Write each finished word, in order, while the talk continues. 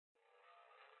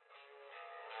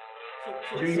So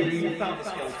say you found a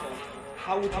skeleton.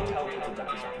 How would you tell it's a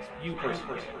dinosaur? You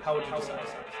personally, how would you decide?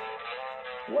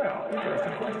 Well,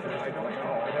 interesting question. I don't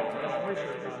know. I'd have to do some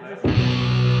research on that.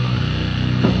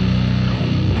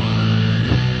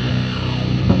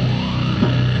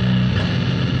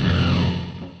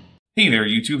 Hey there,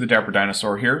 YouTube, the Dapper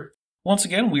Dinosaur here. Once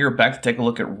again, we are back to take a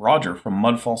look at Roger from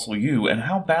Mud Fossil U and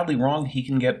how badly wrong he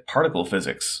can get particle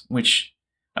physics, which,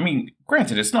 I mean,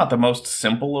 granted, it's not the most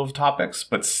simple of topics,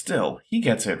 but still, he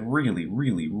gets it really,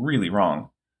 really, really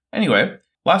wrong. Anyway,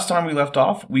 last time we left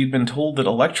off, we'd been told that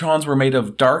electrons were made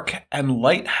of dark and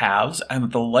light halves, and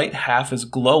that the light half is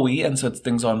glowy and sets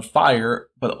things on fire,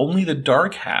 but only the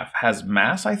dark half has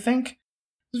mass, I think?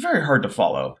 It's very hard to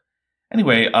follow.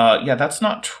 Anyway, yeah, that's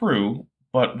not true,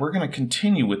 but we're going to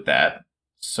continue with that.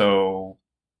 So,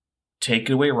 take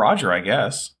it away, Roger, I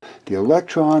guess. The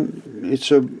electron,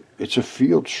 it's a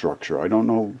field structure. I don't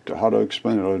know how to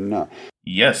explain it other than that.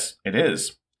 Yes, it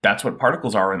is. That's what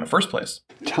particles are in the first place.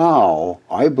 Tau,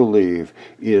 I believe,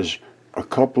 is a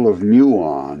couple of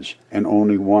muons and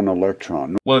only one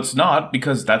electron. Well, it's not,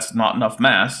 because that's not enough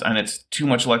mass, and it's too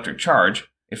much electric charge.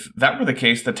 If that were the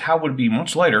case, the tau would be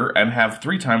much lighter and have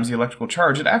 3 times the electrical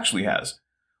charge it actually has.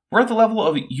 We're at the level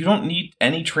of you don't need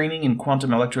any training in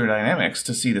quantum electrodynamics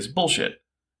to see this bullshit.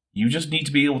 You just need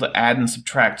to be able to add and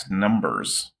subtract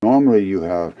numbers. Normally you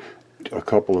have a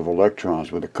couple of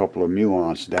electrons with a couple of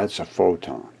muons. That's a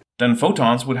photon. Then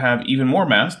photons would have even more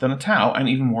mass than a tau and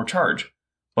even more charge.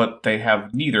 But they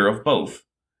have neither of both.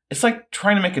 It's like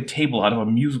trying to make a table out of a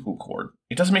musical chord.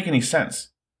 It doesn't make any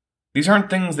sense. These aren't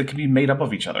things that can be made up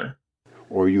of each other.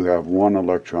 Or you have one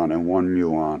electron and one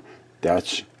muon.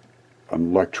 That's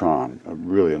an electron,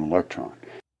 really an electron.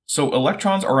 So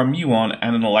electrons are a muon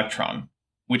and an electron,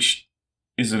 which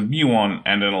is a muon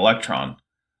and an electron,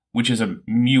 which is a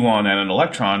muon and an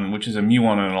electron, which is a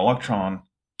muon and an electron,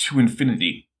 to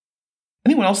infinity.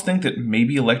 Anyone else think that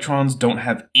maybe electrons don't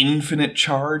have infinite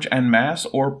charge and mass,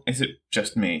 or is it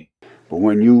just me? But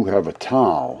when you have a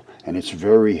tau, and it's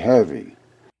very heavy,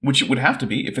 which it would have to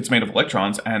be if it's made of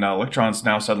electrons, and electrons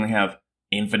now suddenly have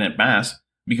infinite mass,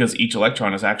 because each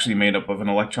electron is actually made up of an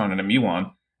electron and a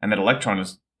muon, and that electron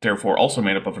is therefore also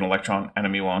made up of an electron and a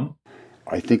muon.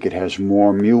 I think it has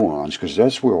more muons, because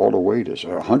that's where all the weight is.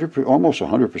 Almost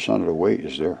 100% of the weight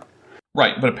is there.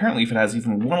 Right, but apparently if it has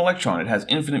even one electron, it has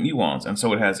infinite muons, and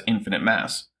so it has infinite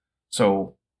mass.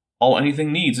 So, all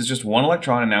anything needs is just one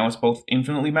electron, and now it's both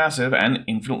infinitely massive and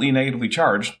infinitely negatively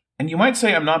charged. And you might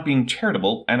say I'm not being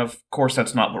charitable, and of course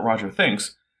that's not what Roger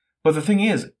thinks, but the thing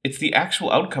is, it's the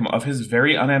actual outcome of his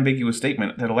very unambiguous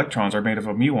statement that electrons are made of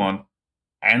a muon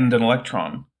and an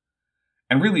electron.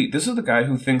 And really, this is the guy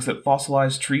who thinks that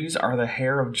fossilized trees are the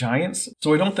hair of giants,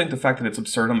 so I don't think the fact that it's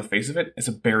absurd on the face of it is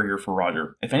a barrier for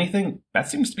Roger. If anything, that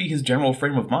seems to be his general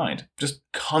frame of mind. Just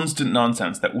constant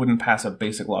nonsense that wouldn't pass a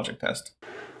basic logic test.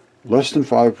 Less than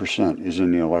 5% is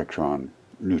in the electron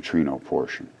neutrino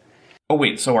portion. Oh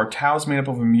wait, so are taus made up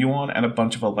of a muon and a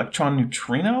bunch of electron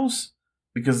neutrinos?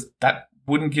 Because that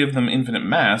wouldn't give them infinite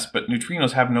mass, but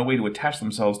neutrinos have no way to attach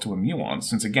themselves to a muon,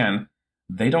 since again,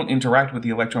 they don't interact with the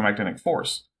electromagnetic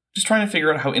force. Just trying to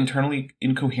figure out how internally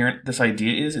incoherent this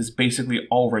idea is basically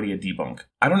already a debunk.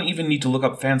 I don't even need to look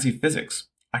up fancy physics.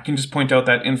 I can just point out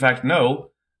that, in fact,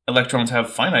 no, electrons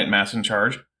have finite mass and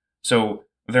charge, so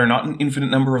they're not an infinite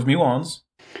number of muons.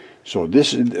 So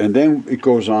this, and then it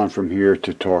goes on from here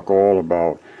to talk all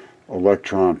about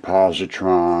electron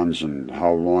positrons and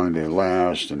how long they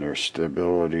last and their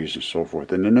stabilities and so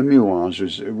forth. And then the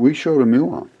muons, we showed a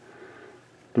muon.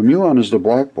 The muon is the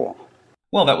black ball.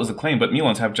 Well, that was the claim, but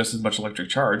muons have just as much electric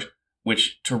charge,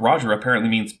 which to Roger apparently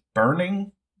means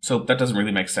burning, so that doesn't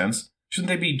really make sense. Shouldn't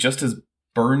they be just as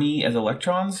burny as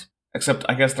electrons? Except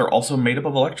I guess they're also made up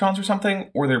of electrons or something,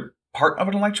 or they're part of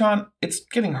an electron? It's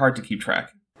getting hard to keep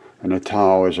track. And a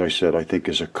tau, as I said, I think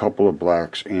is a couple of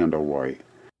blacks and a white.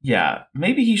 Yeah,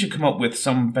 maybe he should come up with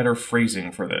some better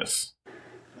phrasing for this.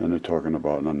 And they're talking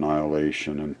about an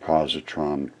annihilation and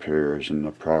positron pairs and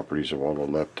the properties of all the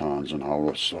leptons and how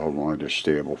long they're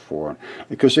stable for.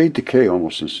 Because they decay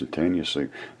almost instantaneously.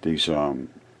 These the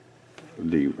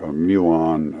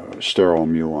muon, sterile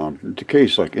muon,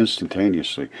 decays like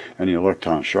instantaneously, and the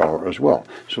electron shower as well.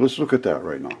 So let's look at that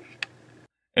right now.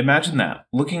 Imagine that,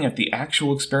 looking at the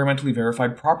actual experimentally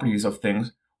verified properties of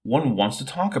things one wants to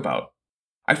talk about.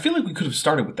 I feel like we could have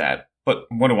started with that, but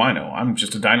what do I know? I'm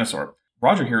just a dinosaur.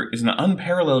 Roger here is an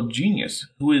unparalleled genius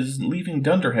who is leaving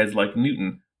dunderheads like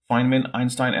Newton, Feynman,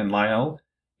 Einstein, and Lyell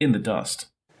in the dust.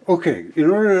 Okay, in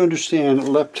order to understand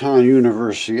lepton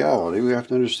universality, we have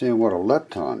to understand what a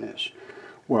lepton is.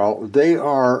 Well, they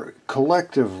are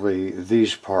collectively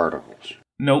these particles.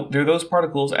 No, they're those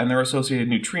particles and their associated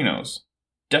neutrinos.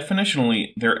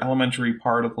 Definitionally, they're elementary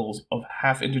particles of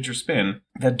half-integer spin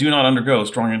that do not undergo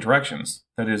strong interactions.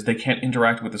 That is, they can't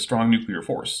interact with a strong nuclear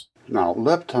force. Now,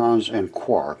 leptons and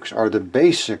quarks are the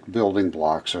basic building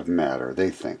blocks of matter,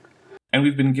 they think. And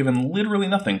we've been given literally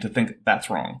nothing to think that's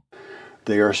wrong.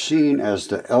 They are seen as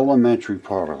the elementary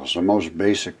particles, the most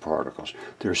basic particles.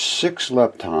 There's 6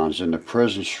 leptons in the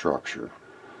present structure,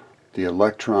 the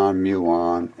electron,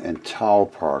 muon, and tau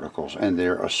particles, and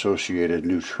their associated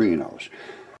neutrinos.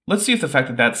 Let's see if the fact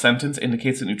that that sentence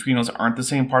indicates that neutrinos aren't the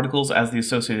same particles as the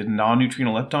associated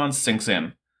non-neutrino leptons sinks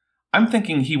in. I'm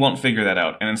thinking he won't figure that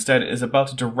out, and instead is about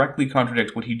to directly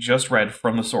contradict what he just read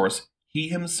from the source he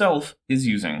himself is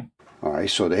using. Alright,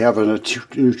 so they have a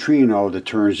neutrino that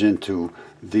turns into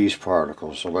these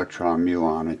particles, electron,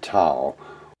 muon, and tau.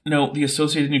 No, the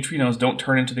associated neutrinos don't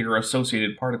turn into their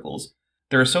associated particles.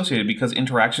 They're associated because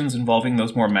interactions involving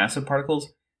those more massive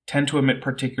particles tend to emit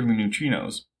particular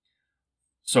neutrinos.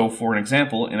 So, for an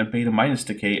example, in a beta-minus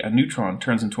decay, a neutron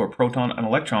turns into a proton, an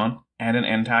electron, and an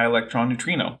anti-electron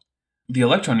neutrino. The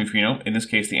electron neutrino, in this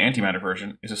case the antimatter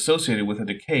version, is associated with a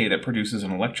decay that produces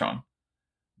an electron.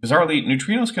 Bizarrely,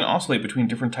 neutrinos can oscillate between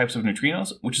different types of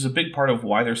neutrinos, which is a big part of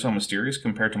why they're so mysterious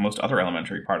compared to most other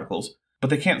elementary particles, but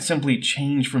they can't simply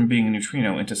change from being a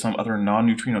neutrino into some other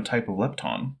non-neutrino type of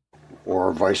lepton.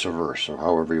 Or vice versa,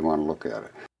 however you want to look at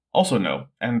it. Also no,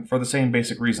 and for the same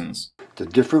basic reasons. The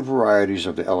different varieties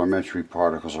of the elementary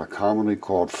particles are commonly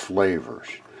called flavors,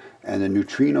 and the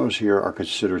neutrinos here are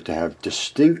considered to have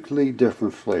distinctly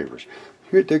different flavors.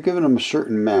 Here they're giving them a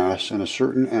certain mass and a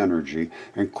certain energy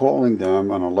and calling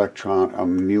them an electron, a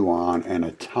muon, and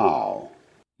a tau.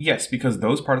 Yes, because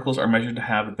those particles are measured to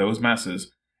have those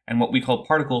masses, and what we call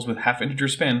particles with half-integer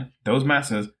spin, those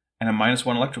masses, and a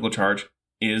 -1 electrical charge,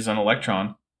 is an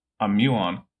electron, a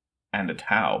muon, and a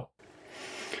tau.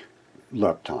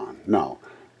 Lepton. Now,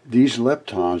 these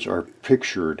leptons are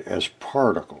pictured as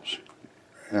particles.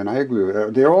 And I agree with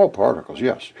that. They're all particles,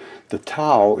 yes. The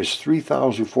tau is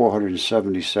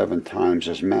 3,477 times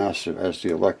as massive as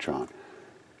the electron.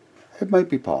 It might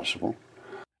be possible.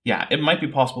 Yeah, it might be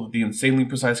possible that the insanely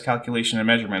precise calculation and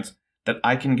measurements that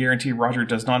I can guarantee Roger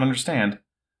does not understand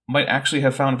might actually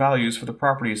have found values for the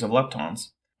properties of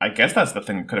leptons. I guess that's the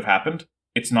thing that could have happened.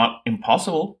 It's not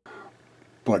impossible.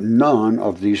 But none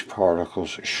of these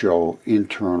particles show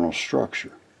internal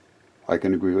structure. I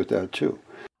can agree with that too.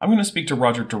 I'm going to speak to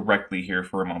Roger directly here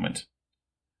for a moment.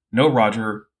 No,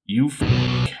 Roger, you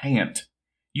can't.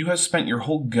 You have spent your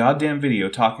whole goddamn video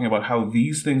talking about how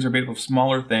these things are made up of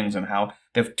smaller things and how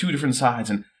they have 2 different sides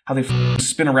and how they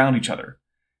spin around each other.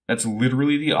 That's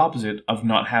literally the opposite of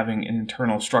not having an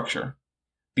internal structure.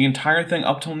 The entire thing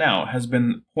up till now has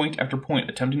been point after point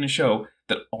attempting to show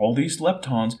that all these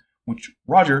leptons, which,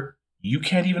 Roger, you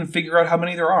can't even figure out how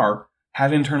many there are,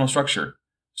 have internal structure.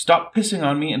 Stop pissing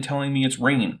on me and telling me it's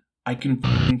rain. I can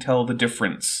tell the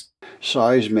difference.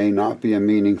 Size may not be a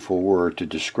meaningful word to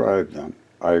describe them.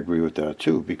 I agree with that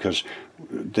too, because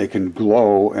they can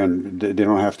glow and they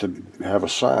don't have to have a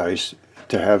size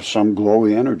to have some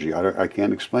glowy energy. I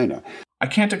can't explain that. I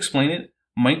can't explain it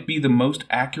might be the most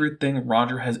accurate thing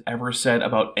Roger has ever said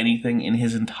about anything in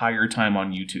his entire time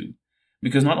on YouTube.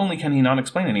 Because not only can he not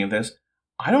explain any of this,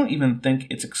 I don't even think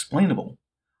it's explainable.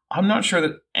 I'm not sure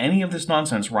that any of this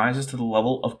nonsense rises to the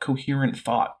level of coherent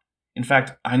thought. In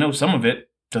fact, I know some of it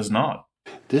does not.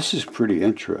 This is pretty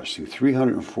interesting.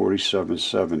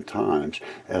 347 times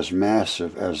as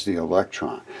massive as the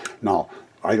electron. Now,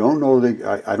 I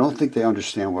don't think they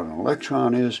understand what an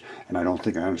electron is, and I don't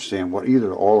think I understand what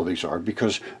either all of these are,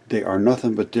 because they are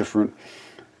nothing but different.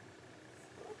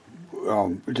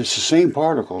 It's the same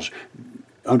particles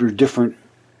under different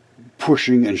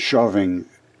pushing and shoving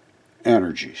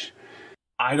energies.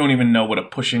 I don't even know what a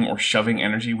pushing or shoving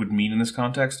energy would mean in this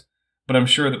context, but I'm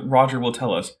sure that Roger will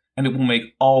tell us, and it will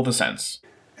make all the sense.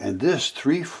 And this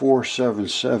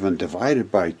 3477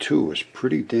 divided by 2 is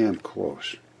pretty damn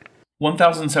close.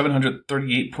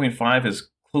 1738.5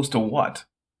 is close to what?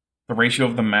 The ratio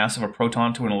of the mass of a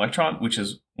proton to an electron, which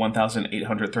is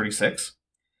 1836?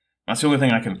 That's the only thing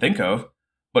I can think of,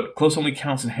 but close only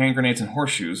counts in hand grenades and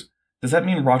horseshoes. Does that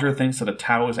mean Roger thinks that a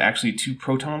tau is actually 2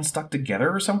 protons stuck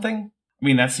together or something? I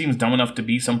mean, that seems dumb enough to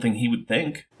be something he would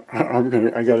think.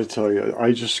 I gotta tell you,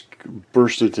 I just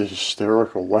burst into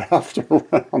hysterical laughter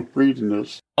when I'm reading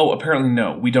this. Oh, apparently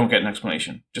no, we don't get an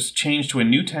explanation. Just change to a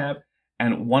new tab,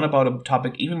 and one about a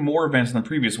topic even more advanced than the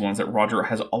previous ones that Roger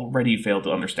has already failed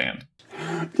to understand.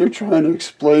 They're trying to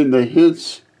explain the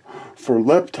hints for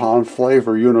lepton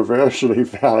flavor universal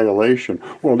evaluation.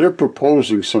 Well, they're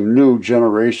proposing some new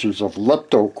generations of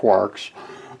leptoquarks.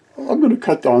 I'm going to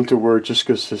cut down to where it just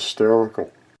gets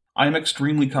hysterical. I am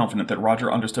extremely confident that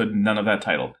Roger understood none of that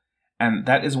title, and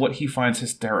that is what he finds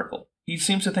hysterical. He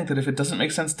seems to think that if it doesn't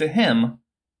make sense to him,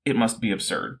 it must be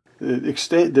absurd.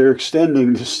 They're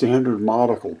extending the standard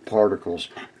model particles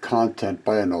content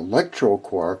by an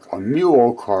electroquark, a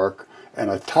muoquark, and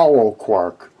a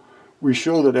tauoquark. We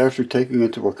show that after taking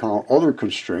into account other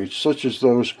constraints, such as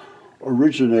those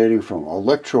originating from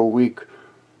electroweak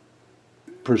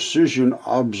precision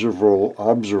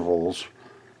observables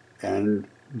and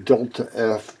delta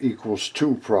F equals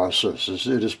 2 processes,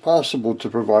 it is possible to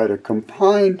provide a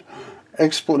combined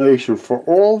explanation for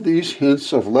all these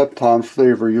hints of lepton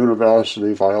flavor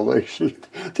universality violation.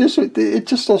 It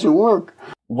just doesn't work.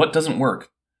 What doesn't work?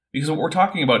 Because what we're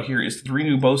talking about here is 3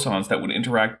 new bosons that would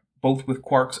interact both with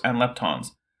quarks and leptons,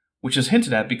 which is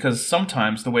hinted at because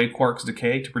sometimes the way quarks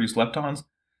decay to produce leptons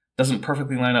doesn't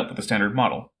perfectly line up with the standard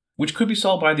model, which could be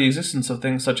solved by the existence of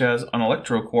things such as an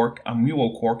electroquark, a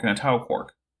muoquark, and a tauquark.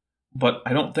 But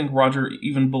I don't think Roger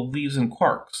even believes in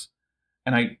quarks,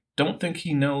 and I don't think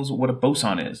he knows what a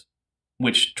boson is,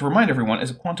 which, to remind everyone, is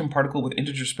a quantum particle with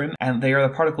integer spin, and they are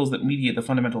the particles that mediate the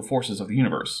fundamental forces of the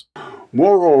universe.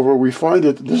 Moreover, we find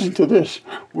that, listen to this,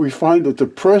 we find that the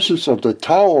presence of the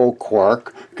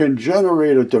tauoquark can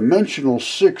generate a dimensional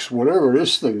 6, whatever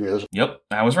this thing is. Yep,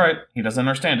 I was right. He doesn't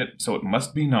understand it, so it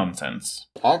must be nonsense.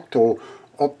 Octo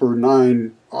upper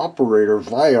 9 operator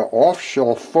via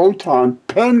off-shelf photon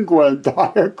penguin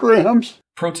diagrams.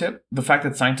 Pro tip, the fact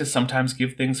that scientists sometimes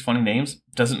give things funny names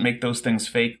doesn't make those things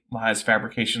fake, lies,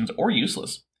 fabrications, or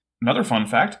useless. Another fun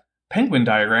fact, penguin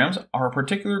diagrams are a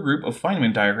particular group of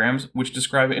Feynman diagrams which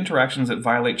describe interactions that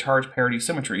violate charge parity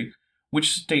symmetry,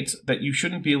 which states that you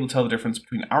shouldn't be able to tell the difference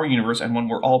between our universe and one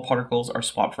where all particles are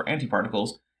swapped for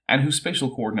antiparticles and whose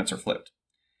spatial coordinates are flipped.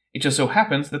 It just so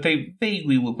happens that they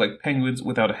vaguely look like penguins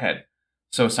without a head,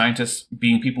 so scientists,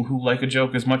 being people who like a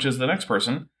joke as much as the next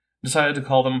person, decided to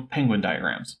call them penguin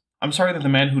diagrams. I'm sorry that the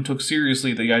man who took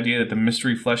seriously the idea that the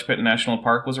Mystery Flesh Pit National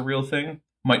Park was a real thing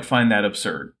might find that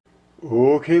absurd.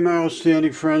 Okay, my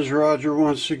outstanding friends, Roger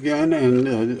once again,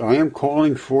 and I am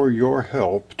calling for your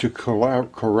help to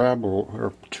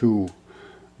or to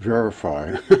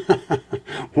verify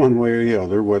one way or the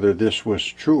other whether this was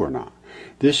true or not.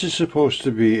 This is supposed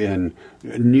to be in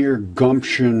near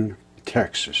Gumption,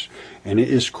 Texas, and it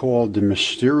is called the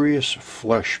Mysterious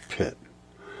Flesh Pit.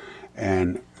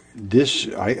 And this,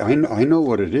 I know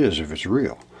what it is if it's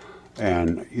real.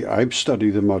 And I've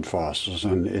studied the mud fossils,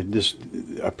 and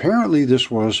apparently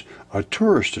this was a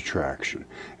tourist attraction.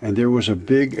 And there was a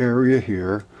big area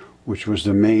here, which was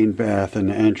the main bath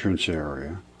and entrance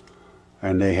area.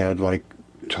 And they had like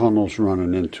tunnels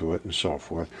running into it and so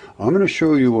forth. I'm going to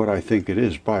show you what I think it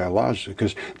is biologically,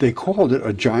 because they called it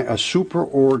a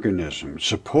superorganism.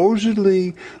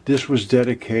 Supposedly this was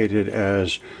dedicated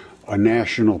as a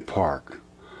national park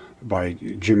by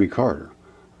Jimmy Carter,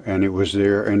 and it was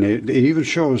there, and it even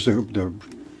shows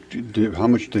how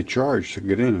much they charge to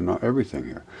get in and everything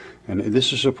here. And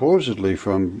this is supposedly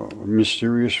from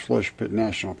Mysterious Flesh Pit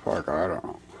National Park. I don't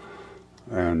know.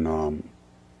 And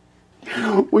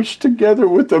which together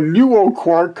with the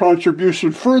muoquark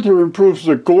contribution further improves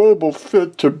the global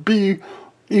fit to B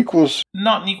equals...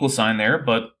 Not an equal sign there,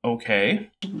 but okay.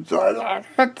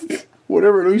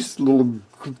 Whatever these little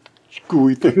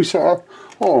gooey things are.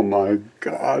 Oh my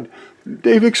God.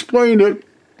 They've explained it.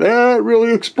 That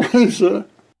really explains it.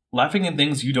 Laughing at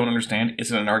things you don't understand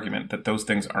isn't an argument that those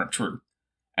things aren't true.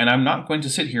 And I'm not going to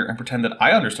sit here and pretend that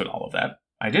I understood all of that.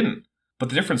 I didn't. But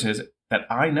the difference is that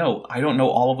I don't know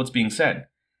all of what's being said.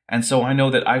 And so I know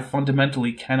that I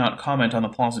fundamentally cannot comment on the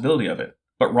plausibility of it.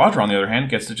 But Roger, on the other hand,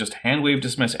 gets to just hand-wave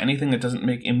dismiss anything that doesn't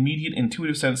make immediate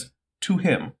intuitive sense to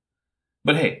him.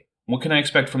 But hey, what can I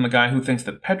expect from the guy who thinks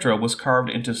that Petra was carved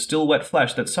into still wet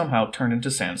flesh that somehow turned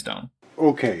into sandstone?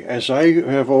 Okay, as I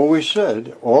have always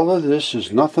said, all of this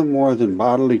is nothing more than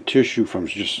bodily tissue from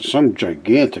just some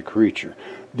gigantic creature.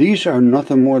 These are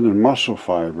nothing more than muscle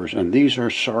fibers, and these are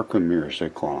sarcomeres, they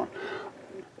call them.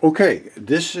 Okay,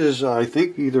 this is, I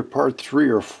think, either part 3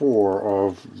 or 4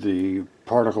 of the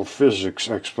particle physics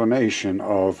explanation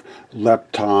of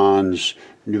leptons,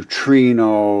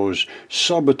 neutrinos,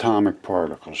 subatomic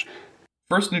particles.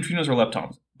 First, neutrinos are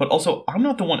leptons, but also I'm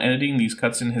not the one editing these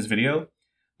cuts in his video.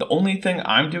 The only thing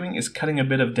I'm doing is cutting a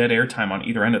bit of dead air time on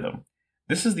either end of them.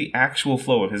 This is the actual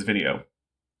flow of his video.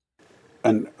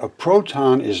 And a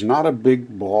proton is not a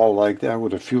big ball like that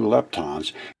with a few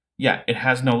leptons. Yeah, it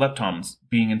has no leptons,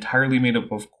 being entirely made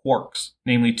up of quarks,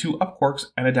 namely 2 up quarks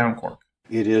and a down quark.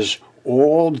 It is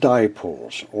all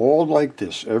dipoles, all like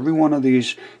this. Every one of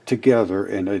these together,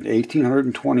 and in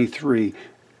 1823,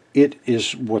 it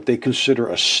is what they consider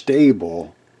a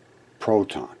stable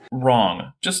proton.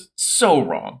 Wrong. Just so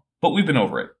wrong. But we've been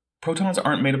over it. Protons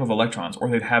aren't made up of electrons, or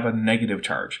they'd have a negative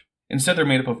charge. Instead, they're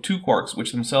made up of two quarks,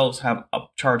 which themselves have a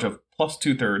charge of plus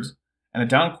 2/3, and a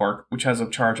down quark, which has a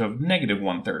charge of negative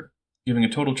 1/3, giving a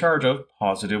total charge of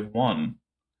positive 1.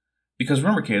 Because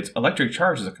remember, kids, electric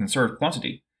charge is a conserved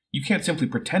quantity. You can't simply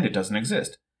pretend it doesn't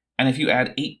exist. And if you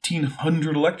add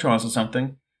 1,800 electrons to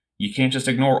something, you can't just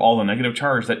ignore all the negative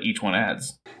charge that each one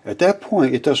adds. At that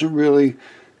point, it doesn't really...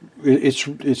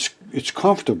 It's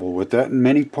comfortable with that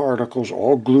many particles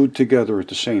all glued together at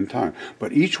the same time.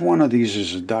 But each one of these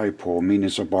is a dipole, meaning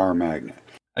it's a bar magnet.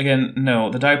 Again, no,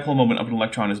 the dipole moment of an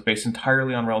electron is based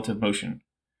entirely on relative motion.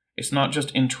 It's not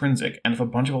just intrinsic, and if a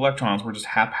bunch of electrons were just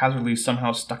haphazardly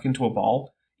somehow stuck into a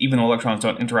ball, even though electrons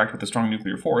don't interact with a strong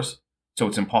nuclear force, so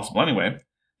it's impossible anyway,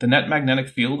 the net magnetic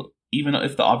field, even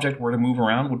if the object were to move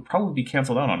around, would probably be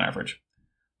cancelled out on average.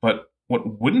 But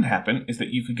what wouldn't happen is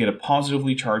that you could get a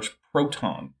positively charged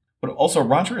proton. But also,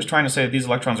 Roger is trying to say that these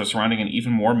electrons are surrounding an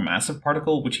even more massive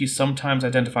particle, which he sometimes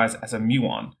identifies as a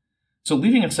muon. So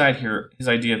leaving aside here his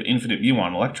idea of infinite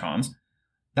muon electrons,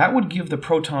 that would give the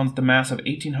protons the mass of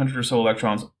 1,800 or so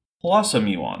electrons plus a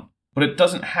muon. But it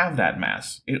doesn't have that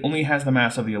mass. It only has the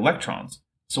mass of the electrons.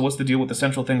 So what's the deal with the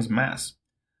central thing's mass?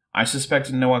 I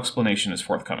suspect no explanation is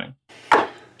forthcoming.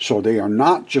 So they are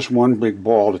not just one big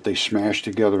ball that they smash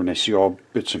together and they see all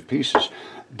bits and pieces.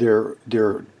 They're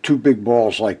two big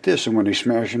balls like this, and when they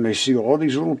smash them, they see all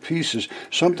these little pieces.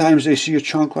 Sometimes they see a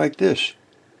chunk like this.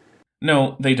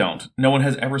 No, they don't. No one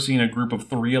has ever seen a group of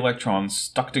 3 electrons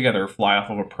stuck together fly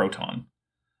off of a proton.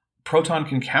 A proton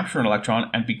can capture an electron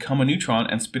and become a neutron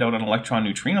and spit out an electron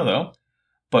neutrino, though.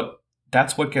 But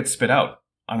that's what gets spit out,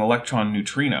 an electron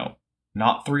neutrino,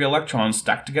 not 3 electrons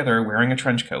stacked together wearing a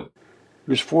trench coat.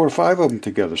 There's 4 or 5 of them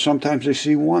together. Sometimes they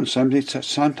see one.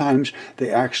 Sometimes they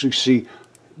actually see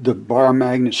the bar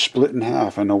magnet split in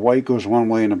half, and the white goes one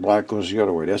way and the black goes the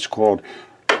other way. That's called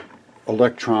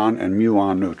electron and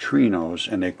muon neutrinos,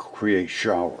 and they create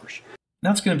showers.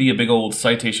 That's going to be a big old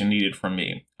citation needed from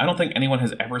me. I don't think anyone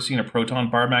has ever seen a proton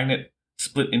bar magnet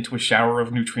split into a shower of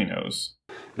neutrinos.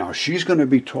 Now, she's going to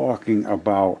be talking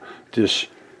about this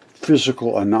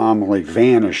physical anomaly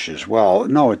vanishes. Well,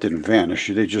 no, it didn't vanish.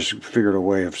 They just figured a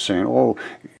way of saying, oh...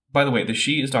 By the way, the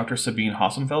she is Dr. Sabine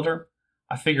Hossenfelder.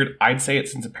 I figured I'd say it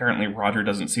since apparently Roger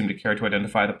doesn't seem to care to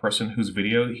identify the person whose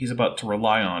video he's about to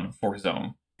rely on for his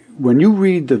own. When you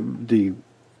read the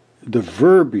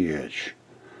verbiage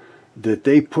that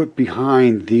they put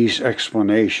behind these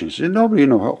explanations, and nobody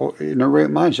in their right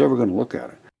mind is ever going to look at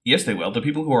it. Yes, they will. The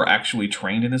people who are actually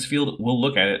trained in this field will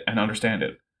look at it and understand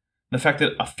it. The fact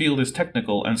that a field is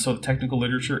technical, and so the technical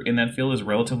literature in that field is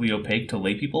relatively opaque to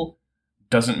lay people,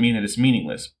 doesn't mean that it's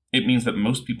meaningless. It means that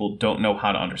most people don't know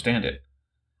how to understand it.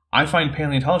 I find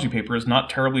paleontology papers not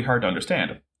terribly hard to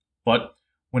understand, but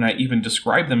when I even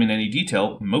describe them in any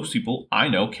detail, most people I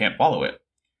know can't follow it.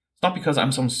 It's not because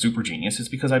I'm some super genius, it's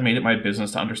because I made it my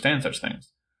business to understand such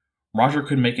things. Roger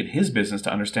could make it his business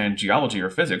to understand geology or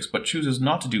physics, but chooses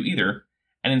not to do either,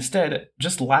 and instead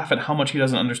just laugh at how much he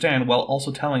doesn't understand while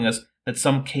also telling us that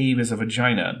some cave is a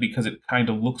vagina because it kind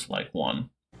of looks like one.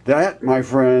 That, my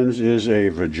friends, is a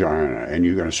vagina. And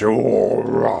you're going to say, oh,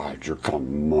 Roger,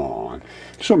 come on.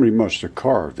 Somebody must have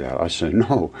carved that. I say,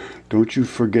 no, don't you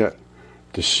forget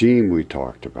the seam we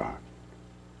talked about.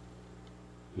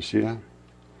 You see that?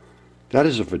 That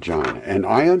is a vagina. And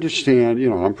I understand, you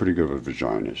know, I'm pretty good with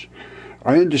vaginas.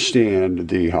 I understand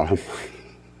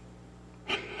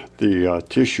the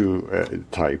tissue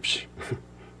types,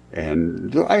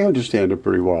 and I understand it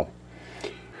pretty well.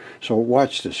 So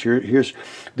watch this.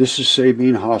 This is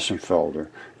Sabine Hossenfelder.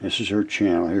 This is her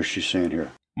channel. Here she's saying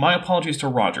here. My apologies to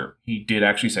Roger. He did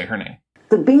actually say her name.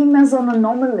 The beam meson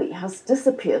anomaly has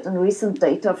disappeared in recent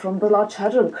data from the Large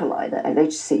Hadron Collider,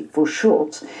 LHC for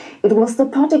short. It was the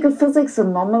particle physics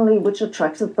anomaly which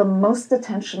attracted the most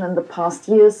attention in the past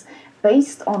years,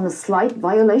 based on a slight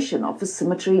violation of a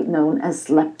symmetry known as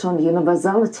lepton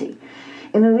universality.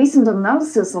 In a recent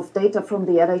analysis of data from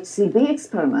the LHCb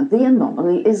experiment, the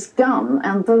anomaly is gone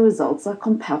and the results are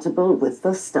compatible with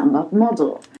the standard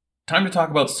model. Time to talk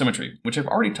about symmetry, which I've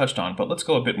already touched on, but let's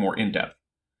go a bit more in-depth.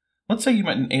 Let's say you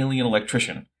met an alien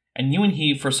electrician, and you and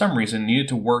he, for some reason, needed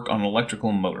to work on an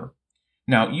electrical motor.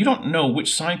 Now, you don't know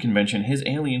which sign convention his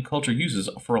alien culture uses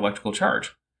for electrical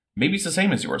charge. Maybe it's the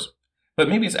same as yours, but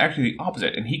maybe it's actually the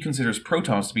opposite, and he considers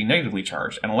protons to be negatively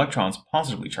charged and electrons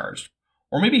positively charged.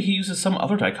 Or maybe he uses some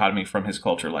other dichotomy from his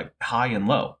culture, like high and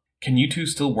low. Can you two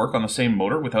still work on the same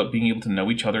motor without being able to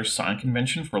know each other's sign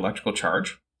convention for electrical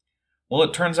charge? Well,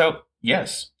 it turns out,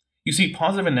 yes. You see,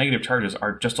 positive and negative charges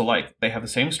are just alike. They have the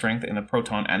same strength in the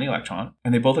proton and the electron,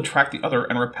 and they both attract the other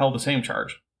and repel the same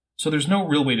charge. So there's no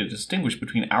real way to distinguish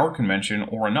between our convention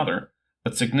or another,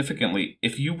 but significantly,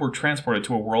 if you were transported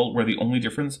to a world where the only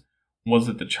difference was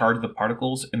that the charge of the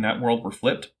particles in that world were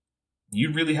flipped,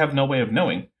 you'd really have no way of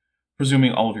knowing,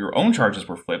 presuming all of your own charges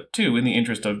were flipped too in the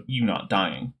interest of you not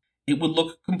dying. It would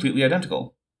look completely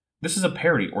identical. This is a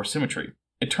parity or symmetry.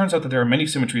 It turns out that there are many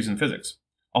symmetries in physics,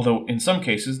 although in some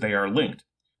cases they are linked.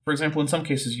 For example, in some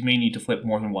cases you may need to flip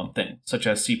more than one thing, such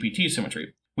as CPT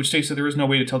symmetry, which states that there is no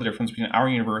way to tell the difference between our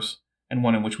universe and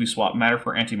one in which we swap matter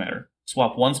for antimatter,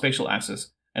 swap one spatial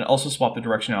axis, and also swap the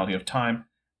directionality of time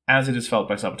as it is felt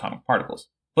by subatomic particles.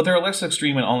 But there are less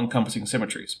extreme and all-encompassing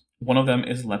symmetries. One of them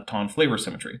is lepton flavor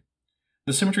symmetry.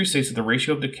 The symmetry states that the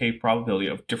ratio of decay probability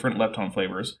of different lepton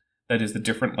flavors, that is, the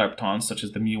different leptons such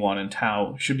as the muon and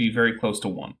tau, should be very close to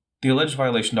 1. The alleged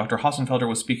violation Dr. Hassenfelder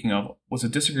was speaking of was a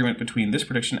disagreement between this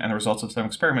prediction and the results of some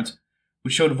experiments,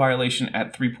 which showed a violation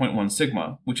at 3.1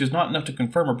 sigma, which is not enough to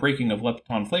confirm a breaking of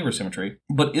lepton flavor symmetry,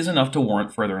 but is enough to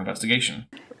warrant further investigation.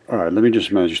 All right, let me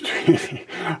just mention.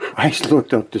 I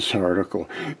looked up this article.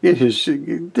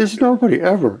 There's nobody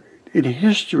ever in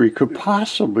history could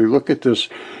possibly look at this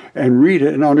and read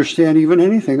it and understand even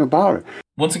anything about it.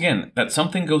 Once again, that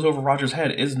something goes over Roger's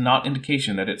head is not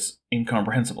indication that it's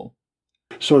incomprehensible.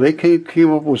 So they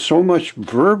came up with so much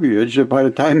verbiage that by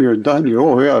the time you're done,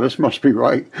 oh yeah, this must be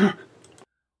right.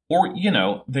 Or,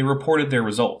 they reported their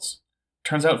results.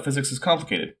 Turns out physics is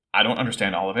complicated. I don't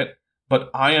understand all of it, but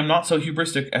I am not so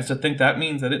hubristic as to think that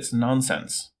means that it's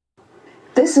nonsense.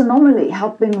 This anomaly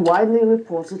had been widely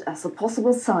reported as a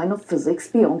possible sign of physics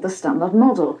beyond the standard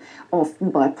model,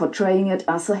 often by portraying it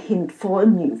as a hint for a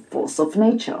new force of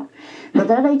nature. But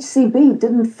LHCb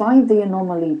didn't find the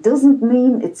anomaly doesn't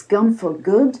mean it's gone for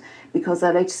good, because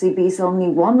LHCb is only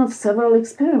one of several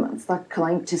experiments that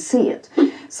claim to see it.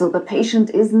 So the patient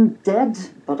isn't dead,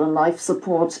 but on life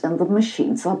support, and the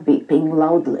machines are beeping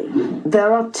loudly.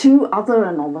 There are two other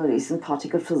anomalies in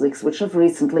particle physics which have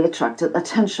recently attracted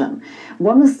attention.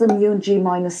 One is the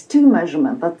μg-2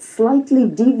 measurement that slightly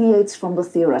deviates from the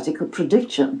theoretical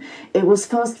prediction. It was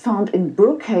first found in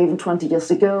Brookhaven 20 years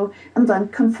ago, and then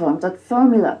confirmed at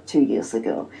Fermilab 2 years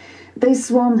ago.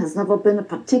 This one has never been a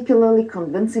particularly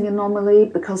convincing anomaly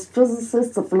because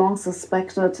physicists have long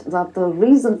suspected that the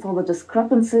reason for the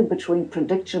discrepancy between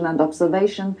prediction and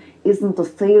observation isn't the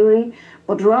theory,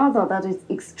 but rather that it's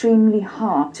extremely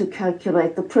hard to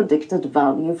calculate the predicted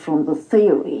value from the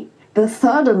theory. The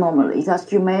third anomaly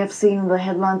that you may have seen in the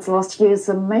headlines last year is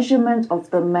a measurement of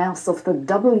the mass of the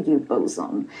W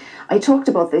boson. I talked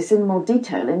about this in more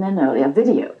detail in an earlier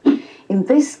video. In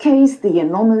this case, the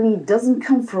anomaly doesn't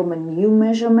come from a new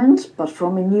measurement, but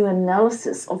from a new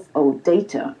analysis of old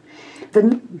data.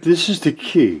 This is the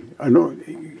key.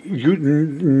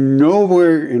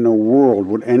 Nowhere in the world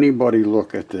would anybody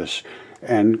look at this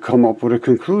and come up with a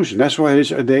conclusion. That's why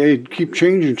they keep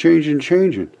changing.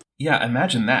 Yeah,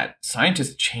 imagine that.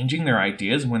 Scientists changing their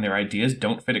ideas when their ideas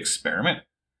don't fit experiment.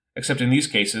 Except in these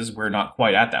cases, we're not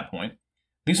quite at that point.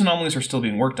 These anomalies are still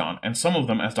being worked on, and some of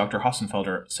them, as Dr.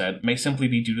 Hassenfelder said, may simply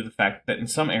be due to the fact that in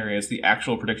some areas the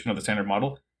actual prediction of the standard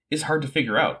model is hard to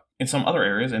figure out. In some other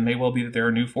areas, it may well be that there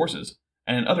are new forces,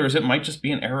 and in others it might just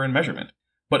be an error in measurement.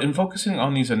 But in focusing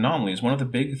on these anomalies, one of the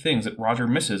big things that Roger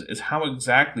misses is how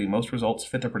exactly most results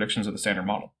fit the predictions of the standard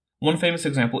model. One famous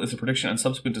example is the prediction and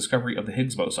subsequent discovery of the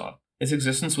Higgs boson. Its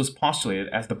existence was postulated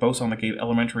as the boson that gave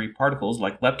elementary particles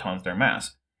like leptons their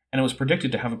mass, and it was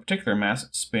predicted to have a particular mass,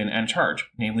 spin, and charge,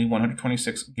 namely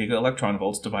 126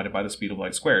 giga-electronvolts divided by the speed of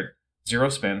light squared, 0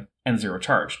 spin, and 0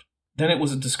 charged. Then it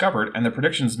was discovered, and the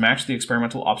predictions matched the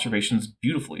experimental observations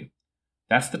beautifully.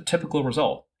 That's the typical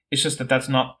result. It's just that that's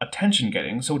not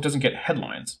attention-getting, so it doesn't get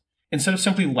headlines. Instead of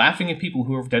simply laughing at people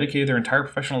who have dedicated their entire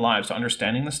professional lives to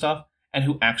understanding this stuff, and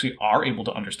who actually are able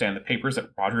to understand the papers that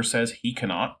Roger says he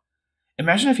cannot,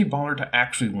 imagine if he bothered to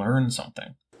actually learn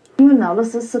something. New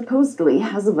analysis supposedly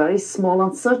has a very small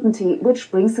uncertainty,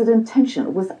 which brings it in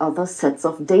tension with other sets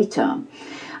of data.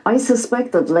 I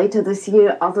suspect that later this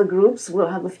year, other groups will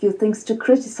have a few things to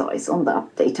criticize on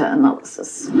that data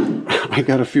analysis. I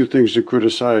got a few things to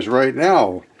criticize right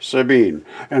now, Sabine,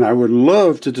 and I would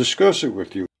love to discuss it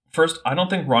with you. First, I don't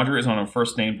think Roger is on a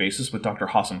first-name basis with Dr.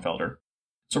 Hassenfelder,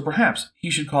 so perhaps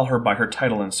he should call her by her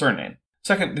title and surname.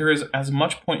 Second, there is as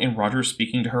much point in Roger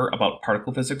speaking to her about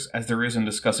particle physics as there is in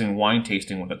discussing wine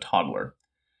tasting with a toddler.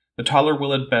 The toddler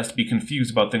will at best be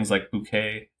confused about things like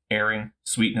bouquet, airing,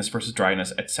 sweetness versus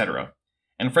dryness, etc.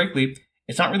 And frankly,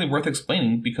 it's not really worth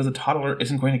explaining because the toddler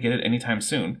isn't going to get it anytime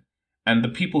soon. And the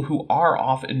people who are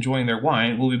off enjoying their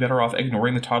wine will be better off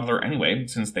ignoring the toddler anyway,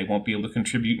 since they won't be able to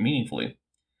contribute meaningfully.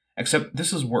 Except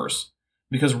this is worse,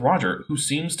 because Roger, who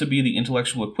seems to be the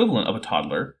intellectual equivalent of a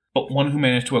toddler, but one who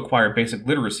managed to acquire basic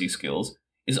literacy skills,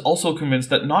 is also convinced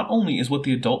that not only is what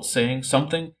the adult's saying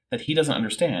something that he doesn't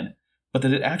understand, but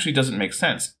that it actually doesn't make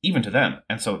sense, even to them,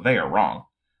 and so they are wrong.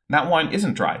 That wine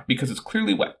isn't dry, because it's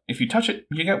clearly wet. If you touch it,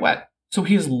 you get wet. So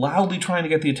he is loudly trying to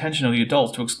get the attention of the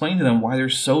adults to explain to them why they're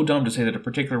so dumb to say that a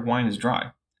particular wine is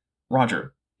dry.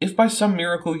 Roger, if by some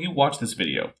miracle you watch this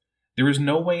video, there is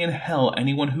no way in hell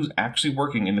anyone who's actually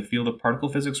working in the field of particle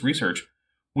physics research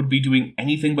would be doing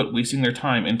anything but wasting their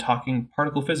time in talking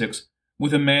particle physics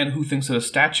with a man who thinks that a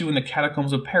statue in the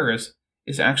catacombs of Paris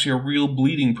is actually a real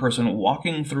bleeding person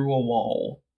walking through a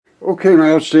wall. Okay,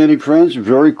 my outstanding friends,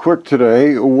 very quick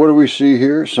today. What do we see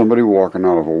here? Somebody walking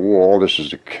out of a wall. This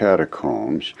is the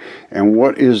catacombs. And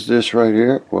what is this right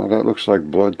here? Well, that looks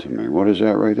like blood to me. What is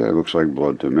that right there? It looks like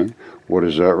blood to me. What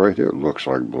is that right there? It looks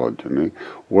like blood to me.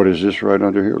 What is this right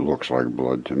under here? It looks like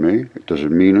blood to me. Does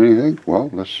it mean anything? Well,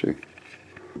 let's see.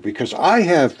 Because I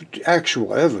have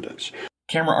actual evidence.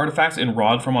 Camera artifacts in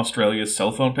Rod from Australia's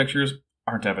cell phone pictures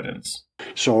aren't evidence.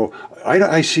 So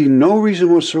I see no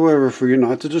reason whatsoever for you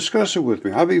not to discuss it with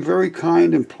me. I'll be very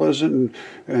kind and pleasant,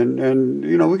 and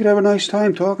you know, we could have a nice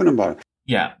time talking about it.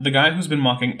 Yeah, the guy who's been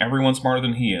mocking everyone smarter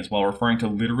than he is while referring to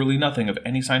literally nothing of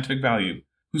any scientific value,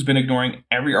 who's been ignoring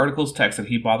every article's text that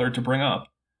he bothered to bring up,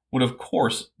 would of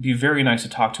course be very nice to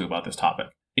talk to about this topic.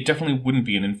 It definitely wouldn't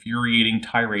be an infuriating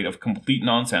tirade of complete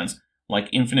nonsense like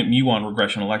infinite muon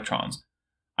regression electrons.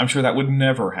 I'm sure that would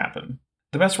never happen.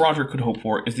 The best Roger could hope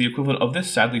for is the equivalent of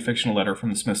this sadly fictional letter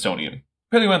from the Smithsonian.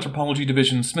 Paleoanthropology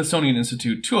Division, Smithsonian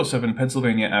Institute, 207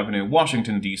 Pennsylvania Avenue,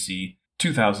 Washington, D.C.,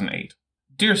 2008.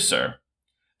 Dear Sir,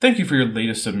 thank you for your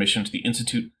latest submission to the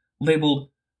Institute, labeled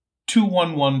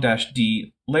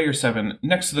 211-D, Layer 7,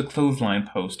 next to the clothesline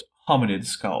post, Hominid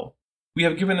Skull. We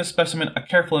have given this specimen a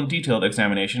careful and detailed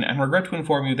examination and regret to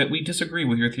inform you that we disagree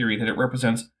with your theory that it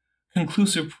represents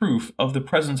conclusive proof of the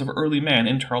presence of early man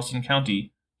in Charleston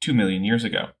County 2 million years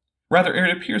ago. Rather,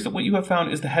 it appears that what you have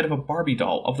found is the head of a Barbie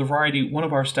doll of the variety one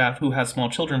of our staff who has small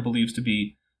children believes to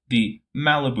be the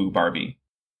Malibu Barbie.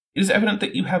 It is evident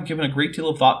that you have given a great deal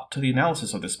of thought to the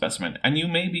analysis of this specimen, and you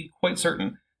may be quite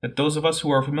certain that those of us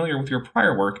who are familiar with your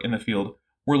prior work in the field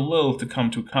were loath to come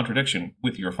to contradiction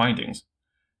with your findings.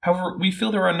 However, we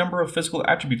feel there are a number of physical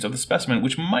attributes of the specimen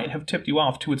which might have tipped you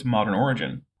off to its modern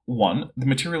origin. 1. The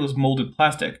material is molded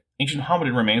plastic. Ancient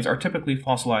hominid remains are typically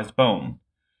fossilized bone.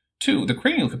 2. The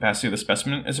cranial capacity of the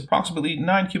specimen is approximately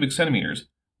 9 cubic centimeters,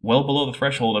 well below the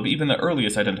threshold of even the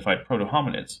earliest identified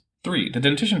proto-hominids. 3. The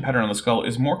dentition pattern on the skull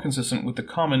is more consistent with the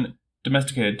common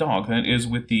domesticated dog than it is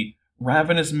with the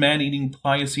ravenous man-eating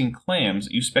Pliocene clams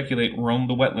you speculate roamed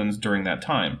the wetlands during that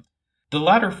time. The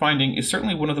latter finding is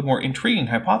certainly one of the more intriguing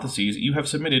hypotheses you have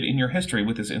submitted in your history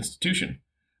with this institution,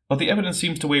 but the evidence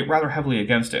seems to weigh rather heavily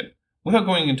against it. Without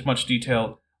going into much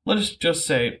detail, let us just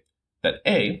say that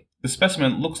A. The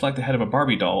specimen looks like the head of a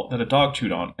Barbie doll that a dog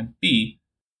chewed on, and B.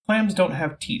 Clams don't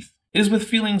have teeth. It is with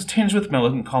feelings tinged with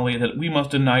melancholy that we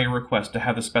must deny your request to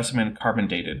have the specimen carbon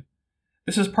dated.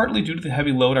 This is partly due to the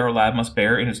heavy load our lab must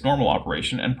bear in its normal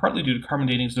operation, and partly due to carbon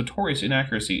dating's notorious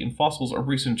inaccuracy in fossils of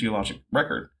recent geologic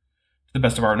record. To the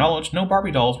best of our knowledge, no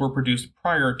Barbie dolls were produced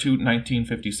prior to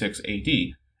 1956 AD,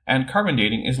 and carbon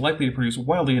dating is likely to produce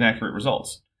wildly inaccurate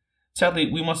results.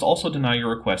 Sadly, we must also deny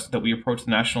your request that we approach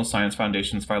the National Science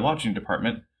Foundation's Phylogeny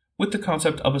Department with the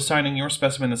concept of assigning your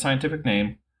specimen the scientific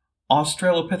name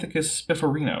Australopithecus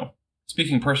spiferino.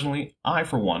 Speaking personally, I,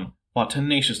 for one, fought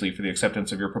tenaciously for the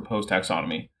acceptance of your proposed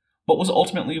taxonomy, but was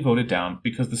ultimately voted down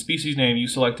because the species name you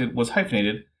selected was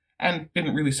hyphenated and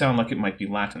didn't really sound like it might be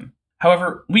Latin.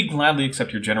 However, we gladly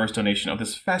accept your generous donation of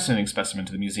this fascinating specimen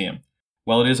to the museum.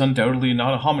 While it is undoubtedly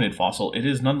not a hominid fossil, it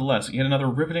is nonetheless yet another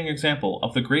riveting example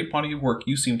of the great body of work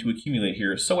you seem to accumulate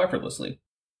here so effortlessly.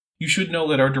 You should know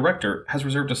that our director has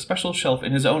reserved a special shelf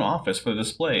in his own office for the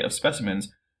display of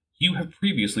specimens you have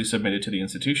previously submitted to the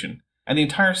institution, and the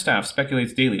entire staff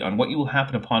speculates daily on what you will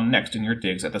happen upon next in your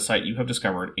digs at the site you have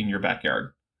discovered in your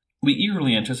backyard. We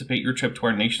eagerly anticipate your trip to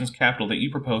our nation's capital that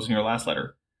you proposed in your last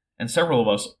letter, and several of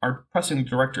us are pressing the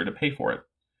director to pay for it.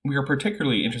 We are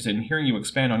particularly interested in hearing you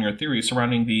expand on your theories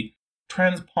surrounding the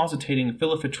transpositating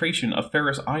filifiltration of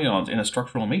ferrous ions in a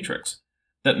structural matrix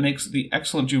that makes the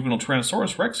excellent juvenile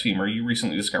Tyrannosaurus rex femur you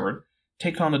recently discovered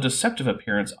take on the deceptive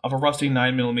appearance of a rusty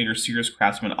 9mm Sears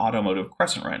Craftsman automotive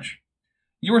crescent wrench.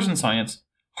 Yours in science,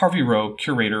 Harvey Rowe,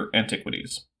 Curator,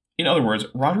 Antiquities. In other words,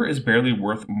 Roger is barely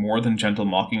worth more than gentle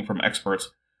mocking from experts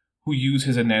who use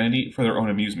his inanity for their own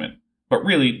amusement. But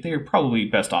really, they are probably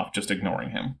best off just ignoring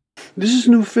him. This is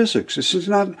new physics. This is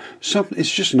not something,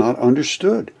 it's just not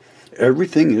understood.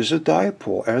 Everything is a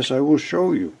dipole, as I will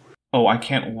show you. Oh, I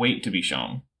can't wait to be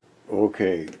shown.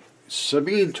 Okay,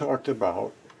 Sabine talked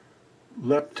about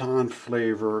lepton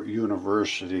flavor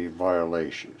university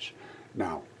violations.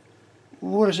 Now,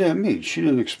 what does that mean? She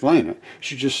didn't explain it.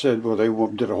 She just said, well, they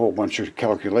did a whole bunch of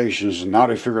calculations and now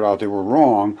they figured out they were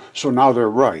wrong, so now they're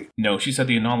right. No, she said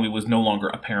the anomaly was no longer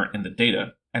apparent in the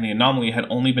data, and the anomaly had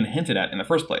only been hinted at in the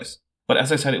first place. But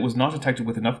as I said, it was not detected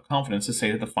with enough confidence to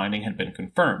say that the finding had been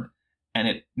confirmed, and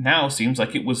it now seems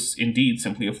like it was indeed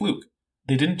simply a fluke.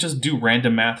 They didn't just do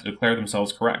random math to declare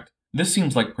themselves correct. This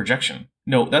seems like projection.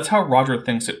 No, that's how Roger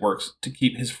thinks it works to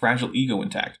keep his fragile ego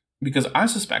intact. Because I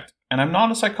suspect, and I'm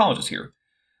not a psychologist here,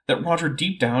 that Roger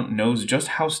deep down knows just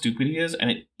how stupid he is,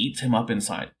 and it eats him up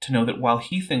inside to know that while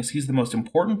he thinks he's the most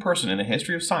important person in the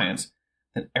history of science,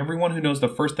 that everyone who knows the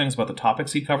first things about the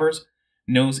topics he covers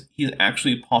knows he's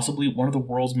actually possibly one of the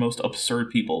world's most absurd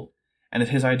people, and that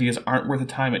his ideas aren't worth the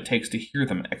time it takes to hear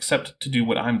them except to do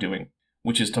what I'm doing,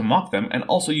 which is to mock them and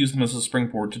also use them as a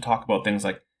springboard to talk about things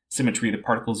like symmetry, the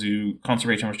particle zoo,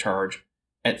 conservation of charge,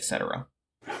 etc.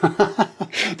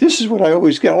 This is what I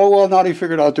always get. Oh, well, now they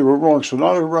figured out they were wrong, so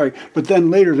now they're right. But then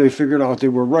later they figured out they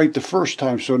were right the first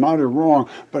time, so now they're wrong.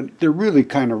 But they're really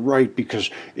kind of right because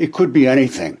it could be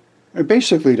anything. And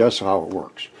basically, that's how it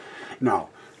works. Now,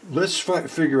 let's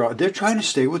figure out. They're trying to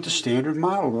stay with the standard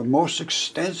model, the most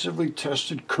extensively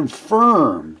tested,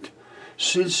 confirmed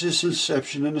since its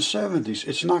inception in the 70s.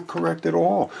 It's not correct at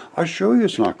all. I'll show you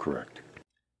it's not correct.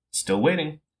 Still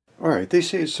waiting. All right, they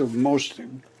say it's the most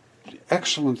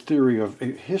excellent theory of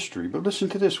history, but listen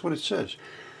to this, what it says.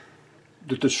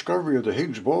 The discovery of the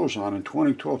Higgs boson in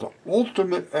 2012, the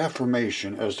ultimate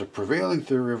affirmation as the prevailing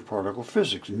theory of particle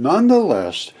physics.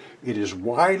 Nonetheless, it is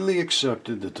widely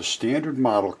accepted that the standard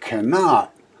model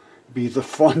cannot be the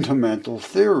fundamental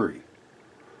theory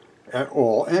at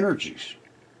all energies.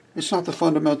 It's not the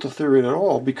fundamental theory at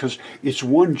all because it's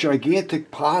one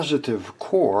gigantic positive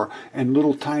core and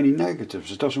little tiny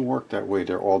negatives. It doesn't work that way.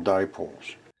 They're all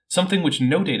dipoles. Something which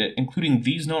no data, including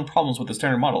these known problems with the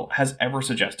standard model, has ever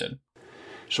suggested.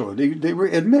 So they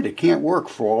admit it can't work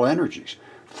for all energies.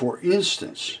 For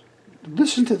instance,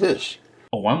 listen to this.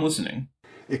 Oh, I'm listening.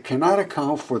 It cannot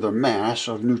account for the mass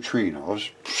of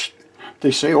neutrinos.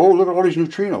 They say, oh, look at all these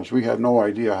neutrinos. We have no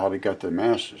idea how they got their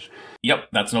masses. Yep,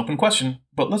 that's an open question.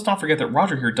 But let's not forget that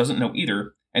Roger here doesn't know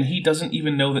either, and he doesn't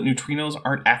even know that neutrinos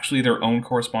aren't actually their own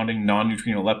corresponding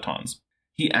non-neutrino leptons.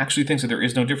 He actually thinks that there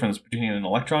is no difference between an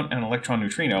electron and an electron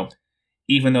neutrino,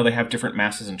 even though they have different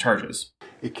masses and charges.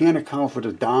 It can't account for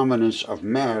the dominance of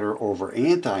matter over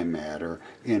antimatter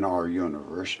in our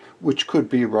universe, which could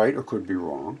be right or could be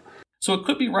wrong. So it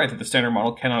could be right that the standard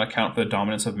model cannot account for the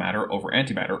dominance of matter over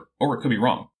antimatter, or it could be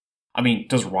wrong. I mean,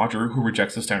 does Roger, who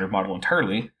rejects the standard model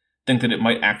entirely, think that it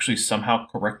might actually somehow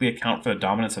correctly account for the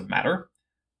dominance of matter?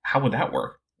 How would that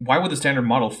work? Why would the standard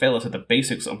model fail us at the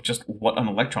basics of just what an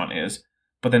electron is,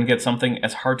 but then get something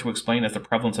as hard to explain as the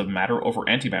prevalence of matter over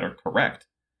antimatter correct?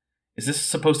 Is this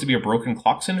supposed to be a broken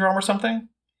clock syndrome or something?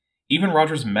 Even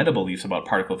Roger's meta-beliefs about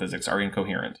particle physics are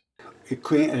incoherent. It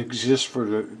can't exist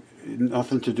for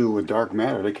nothing to do with dark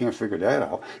matter. They can't figure that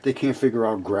out. They can't figure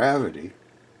out gravity.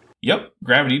 Yep,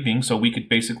 gravity being so weak it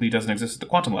basically doesn't exist at the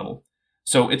quantum level.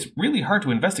 So it's really hard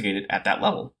to investigate it at that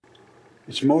level.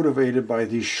 It's motivated by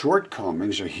these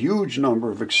shortcomings. A huge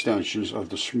number of extensions of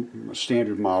the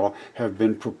standard model have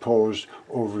been proposed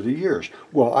over the years.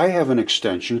 Well, I have an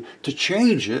extension to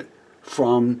change it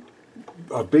from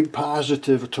a big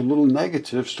positive to little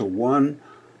negatives to one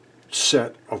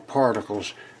set of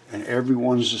particles, and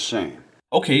everyone's the same.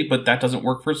 Okay, but that doesn't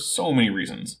work for so many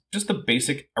reasons. Just the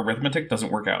basic arithmetic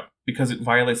doesn't work out, because it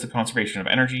violates the conservation of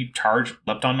energy, charge,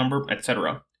 lepton number,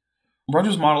 etc.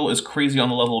 Roger's model is crazy on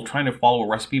the level of trying to follow a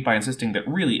recipe by insisting that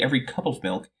really every cup of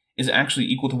milk is actually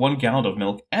equal to 1 gallon of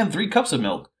milk and 3 cups of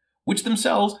milk, which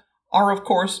themselves are, of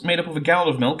course, made up of a gallon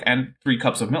of milk and 3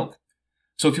 cups of milk.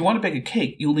 So if you want to bake a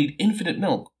cake, you'll need infinite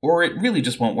milk, or it really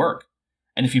just won't work.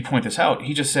 And if you point this out,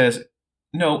 he just says,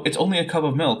 no, it's only a cup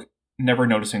of milk, never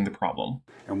noticing the problem.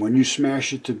 And when you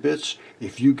smash it to bits,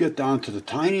 if you get down to the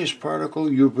tiniest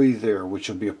particle, you'll be there, which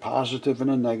will be a positive and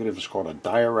a negative. It's called a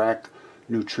Dirac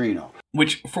neutrino.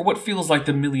 Which, for what feels like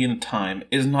the millionth time,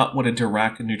 is not what a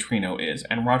Dirac neutrino is,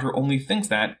 and Roger only thinks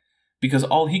that because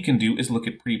all he can do is look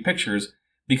at pretty pictures,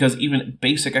 because even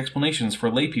basic explanations for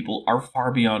laypeople are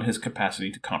far beyond his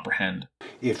capacity to comprehend.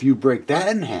 If you break that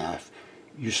in half,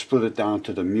 you split it down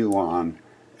to the muon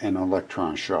and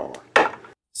electron shower.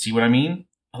 See what I mean?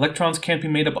 Electrons can't be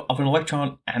made up of an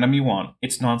electron and a muon.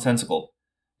 It's nonsensical.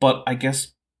 But I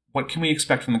guess, what can we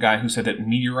expect from the guy who said that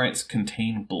meteorites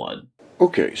contain blood?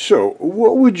 Okay, so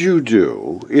what would you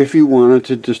do if you wanted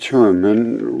to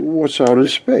determine what's out in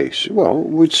space? Well,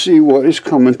 we'd see what is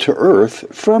coming to Earth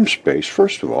from space,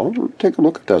 first of all. Take a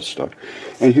look at that stuff.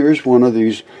 And here's one of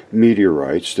these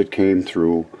meteorites that came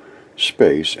through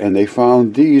space, and they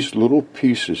found these little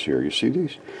pieces here. You see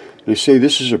these? They say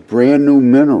this is a brand new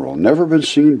mineral, never been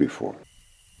seen before.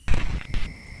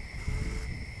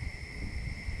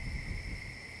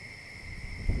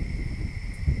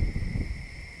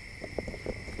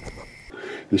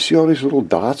 You see all these little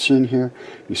dots in here?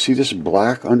 You see this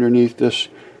black underneath this,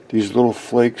 these little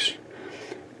flakes?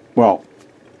 Well,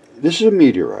 this is a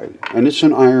meteorite, and it's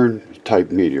an iron type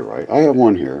meteorite. I have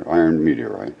one here, iron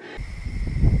meteorite.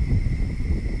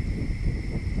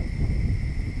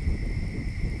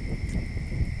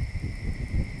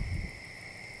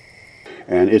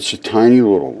 And it's a tiny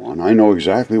little one. I know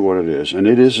exactly what it is, and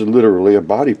it is literally a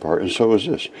body part, and so is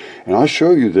this. And I'll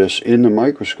show you this in the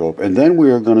microscope, and then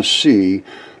we are going to see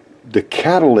the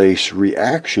catalase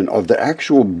reaction of the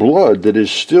actual blood that is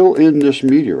still in this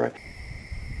meteorite.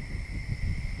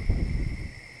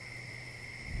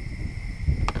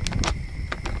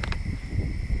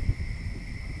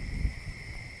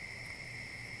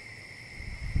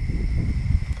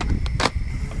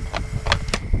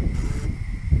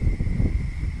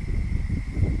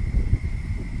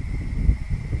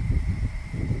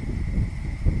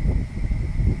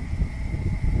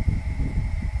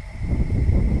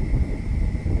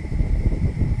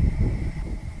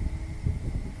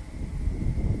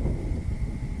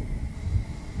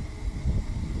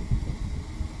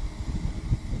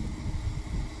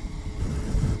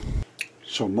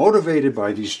 So motivated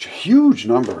by these huge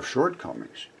number of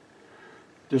shortcomings,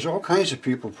 there's all kinds of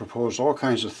people propose all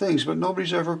kinds of things, but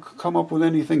nobody's ever come up with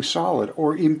anything solid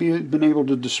or even been able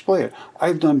to display it.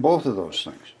 I've done both of those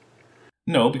things.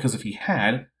 No, because if he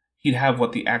had, he'd have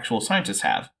what the actual scientists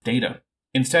have, data.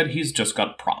 Instead, he's just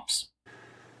got props.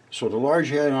 So the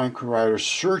Large Hadron Collider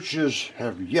searches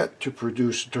have yet to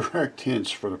produce direct hints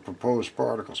for the proposed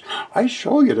particles. I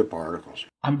show you the particles.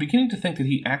 I'm beginning to think that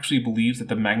he actually believes that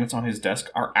the magnets on his desk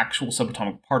are actual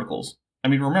subatomic particles. I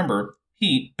mean, remember,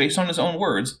 he, based on his own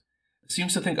words,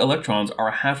 seems to think electrons are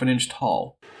a half an inch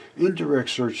tall. Indirect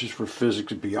searches for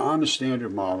physics beyond the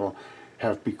standard model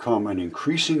have become an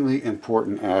increasingly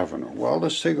important avenue. Well,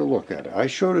 let's take a look at it. I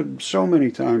showed it so many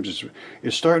times,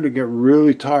 it's starting to get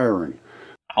really tiring.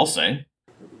 I'll say.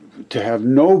 To have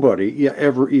nobody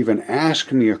ever even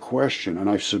ask me a question, and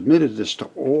I've submitted this to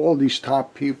all these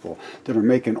top people that are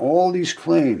making all these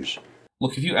claims.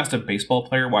 Look, if you asked a baseball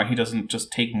player why he doesn't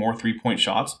just take more three-point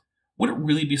shots, would it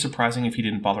really be surprising if he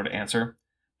didn't bother to answer?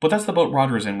 But that's the boat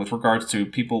Roger's in with regards to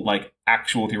people like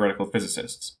actual theoretical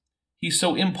physicists. He's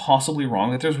so impossibly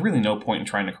wrong that there's really no point in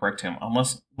trying to correct him,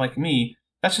 unless, like me,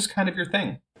 that's just kind of your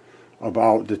thing.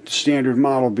 About the standard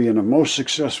model being the most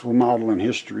successful model in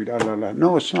history, da, da, da.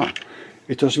 No, it's not.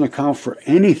 It doesn't account for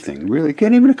anything, really. It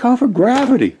can't even account for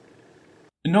gravity.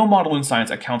 No model in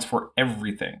science accounts for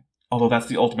everything, although that's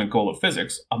the ultimate goal of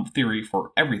physics, a theory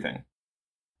for everything.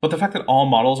 But the fact that all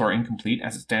models are incomplete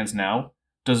as it stands now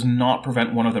does not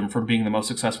prevent one of them from being the most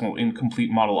successful incomplete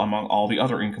model among all the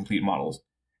other incomplete models.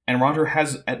 And Roger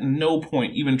has at no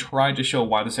point even tried to show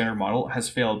why the standard model has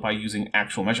failed by using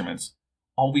actual measurements.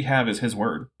 All we have is his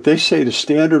word. They say the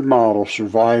standard model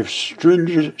survives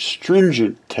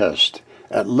stringent test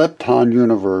at Lepton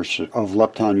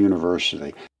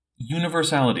University.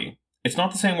 Universality. It's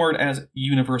not the same word as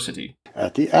university.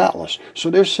 At the Atlas. So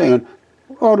they're saying,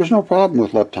 oh, there's no problem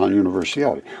with Lepton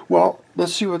Universality. Well,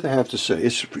 let's see what they have to say.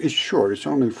 It's short. It's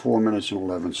only 4 minutes and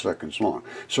 11 seconds long.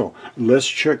 So let's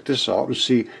check this out and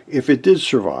see if it did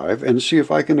survive and see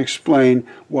if I can explain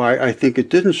why I think it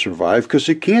didn't survive, because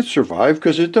it can't survive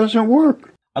because it doesn't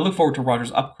work. I look forward to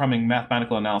Roger's upcoming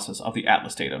mathematical analysis of the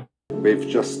Atlas data. We've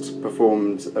just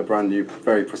performed a brand new,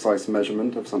 very precise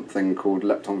measurement of something called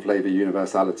lepton flavor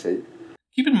universality.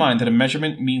 Keep in mind that a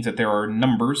measurement means that there are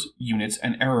numbers, units,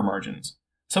 and error margins.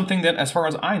 Something that, as far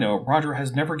as I know, Roger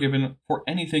has never given for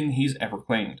anything he's ever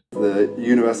claimed. The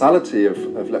universality of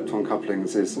lepton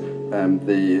couplings is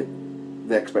the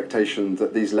expectation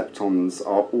that these leptons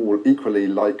are all equally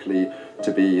likely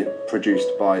to be produced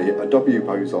by a W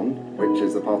boson, which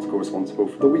is the particle responsible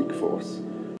for the weak force.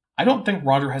 I don't think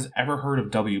Roger has ever heard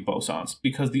of W bosons,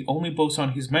 because the only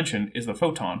boson he's mentioned is the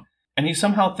photon, and he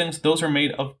somehow thinks those are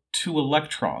made of 2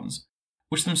 electrons,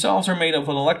 which themselves are made of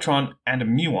an electron and a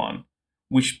muon,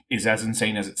 which is as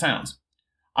insane as it sounds.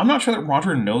 I'm not sure that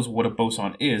Roger knows what a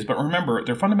boson is, but remember,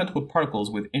 they're fundamental particles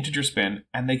with integer spin,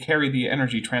 and they carry the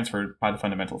energy transferred by the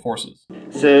fundamental forces.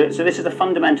 So this is the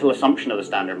fundamental assumption of the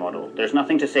Standard Model. There's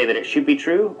nothing to say that it should be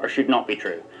true or should not be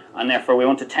true, and therefore we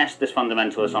want to test this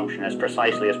fundamental assumption as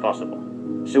precisely as possible.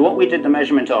 So what we did the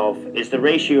measurement of is the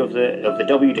ratio of the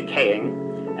W decaying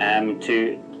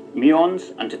to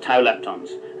muons and to tau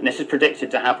leptons. And this is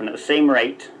predicted to happen at the same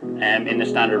rate in the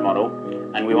Standard Model,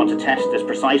 and we want to test as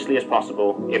precisely as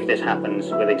possible if this happens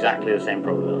with exactly the same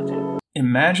probability.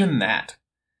 Imagine that.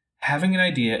 Having an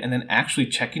idea and then actually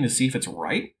checking to see if it's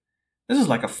right? This is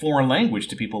like a foreign language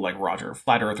to people like Roger,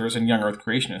 flat earthers, and young earth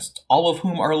creationists, all of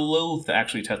whom are loath to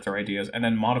actually test their ideas and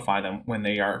then modify them when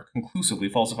they are conclusively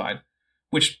falsified.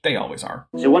 Which they always are.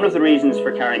 So one of the reasons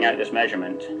for carrying out this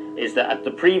measurement is that at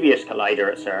the previous collider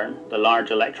at CERN, the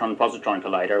Large Electron-Positron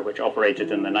Collider, which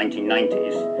operated in the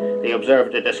 1990s, they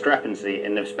observed a discrepancy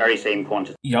in this very same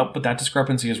quantity. Yup, but that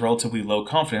discrepancy is relatively low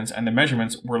confidence and the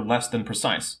measurements were less than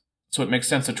precise. So it makes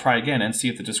sense to try again and see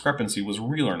if the discrepancy was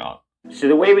real or not. So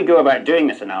the way we go about doing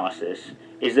this analysis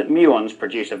is that muons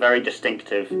produce a very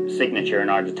distinctive signature in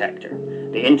our detector.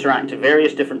 They interact at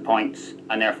various different points,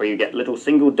 and therefore you get little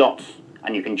single dots,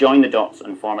 and you can join the dots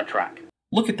and form a track.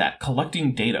 Look at that,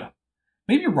 collecting data.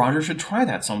 Maybe Roger should try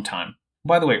that sometime.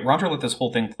 By the way, Roger let this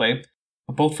whole thing play,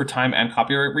 but both for time and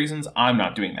copyright reasons, I'm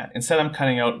not doing that. Instead, I'm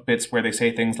cutting out bits where they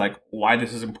say things like why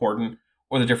this is important,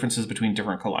 or the differences between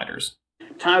different colliders.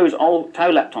 Tau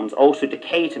leptons also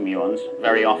decay to muons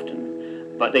very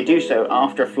often, but they do so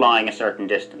after flying a certain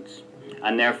distance.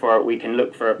 And therefore we can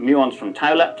look for muons from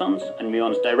tau leptons and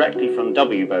muons directly from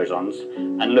W bosons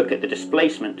and look at the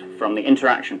displacement from the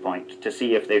interaction point to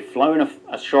see if they've flown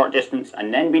a short distance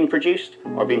and then been produced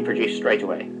or been produced straight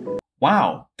away.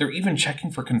 Wow, they're even checking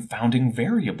for confounding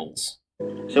variables.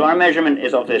 So our measurement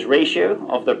is of this ratio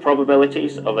of the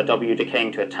probabilities of a W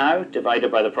decaying to a tau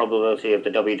divided by the probability of the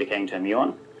W decaying to a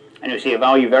muon. And we see a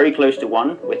value very close to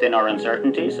 1 within our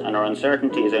uncertainties, and our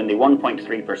uncertainty is only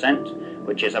 1.3%,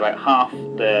 which is about half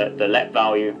the LEP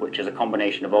value, which is a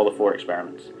combination of all the 4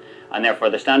 experiments. And therefore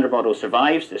the Standard Model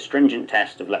survives the stringent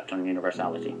test of lepton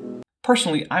universality.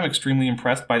 Personally, I'm extremely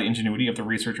impressed by the ingenuity of the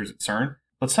researchers at CERN,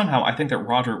 but somehow I think that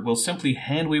Roger will simply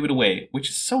hand-wave it away, which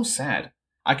is so sad.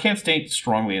 I can't state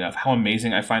strongly enough how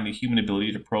amazing I find the human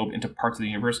ability to probe into parts of the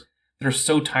universe that are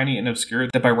so tiny and obscure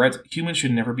that by rights, humans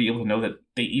should never be able to know that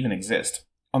they even exist.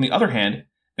 On the other hand,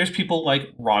 there's people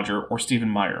like Roger or Stephen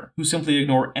Meyer, who simply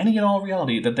ignore any and all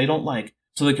reality that they don't like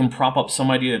so they can prop up some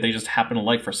idea that they just happen to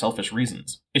like for selfish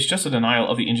reasons. It's just a denial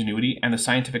of the ingenuity and the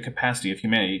scientific capacity of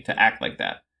humanity to act like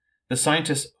that. The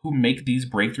scientists who make these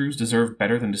breakthroughs deserve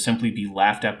better than to simply be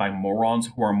laughed at by morons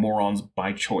who are morons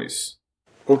by choice.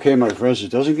 Okay, my friends, it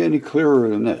doesn't get any clearer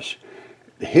than this.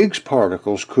 Higgs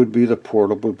particles could be the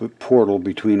portal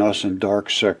between us and dark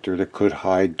sector that could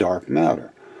hide dark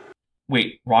matter.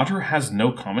 Wait, Roger has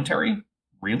no commentary?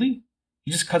 Really?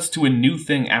 He just cuts to a new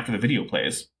thing after the video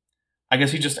plays. I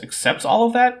guess he just accepts all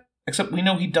of that? Except we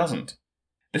know he doesn't.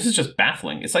 This is just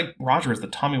baffling. It's like Roger is the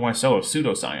Tommy Wiseau of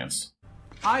pseudoscience.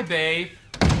 Hi, babe.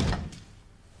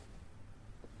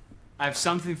 I have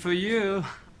something for you.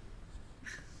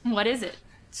 What is it?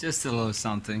 Just a little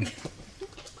something.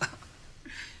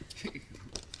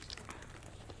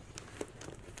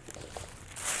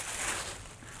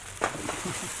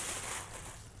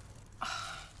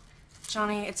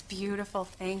 Johnny, it's beautiful.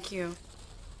 Thank you.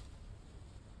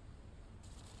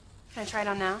 Can I try it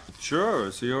on now? Sure,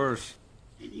 it's yours.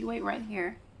 You wait right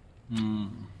here.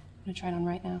 I'm gonna try it on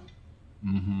right now.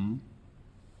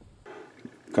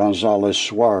 Gonzalez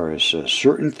Suarez says,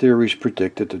 certain theories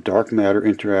predict that the dark matter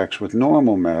interacts with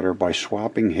normal matter by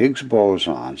swapping Higgs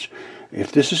bosons.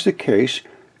 If this is the case,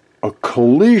 a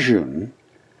collision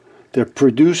that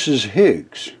produces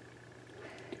Higgs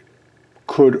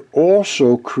could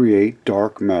also create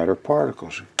dark matter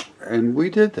particles. And we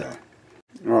did that.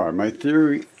 All right, my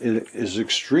theory is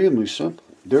extremely simple.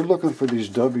 They're looking for these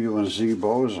W and Z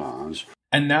bosons.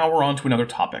 And now we're on to another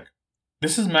topic.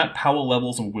 This is Matt Powell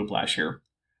levels of whiplash here.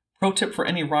 Pro tip for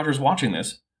any Rogers watching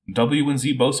this, W and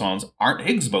Z bosons aren't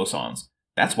Higgs bosons.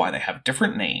 That's why they have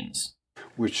different names.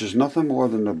 Which is nothing more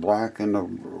than the black and the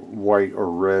white or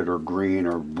red or green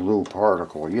or blue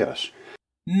particle, yes.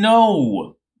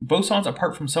 No! Bosons,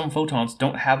 apart from some photons,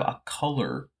 don't have a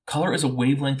color. Color is a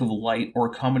wavelength of light or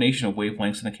a combination of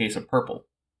wavelengths in the case of purple.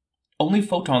 Only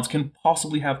photons can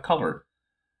possibly have color.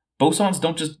 Bosons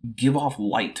don't just give off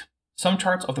light. Some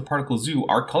charts of the particle zoo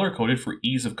are color-coded for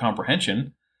ease of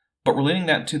comprehension, but relating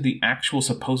that to the actual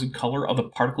supposed color of the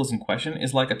particles in question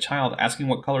is like a child asking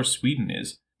what color Sweden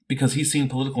is, because he's seen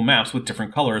political maps with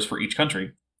different colors for each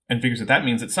country, and figures that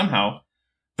means that somehow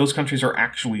Those countries are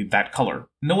actually that color.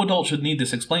 No adult should need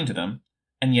this explained to them.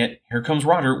 And yet, here comes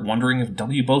Roger wondering if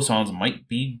W bosons might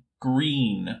be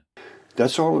green.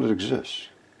 That's all that exists.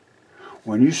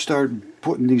 When you start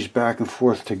putting these back and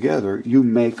forth together, you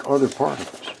make other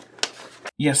particles.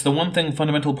 Yes, the one thing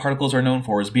fundamental particles are known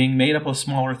for is being made up of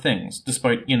smaller things,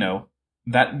 despite,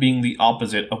 that being the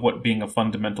opposite of what being a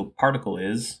fundamental particle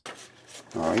is.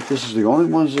 Alright, this is the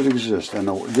only ones that exist, and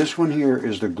this one here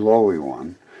is the glowy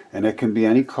one, and it can be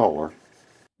any color.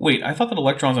 Wait, I thought that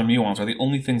electrons and muons are the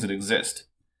only things that exist.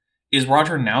 Is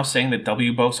Roger now saying that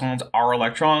W bosons are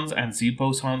electrons and Z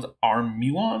bosons are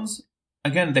muons?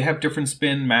 Again, they have different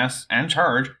spin, mass, and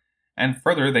charge, and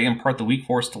further, they impart the weak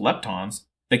force to leptons.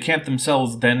 They can't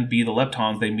themselves then be the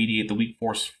leptons they mediate the weak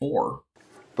force for.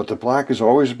 But the black is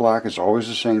always black, it's always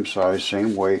the same size,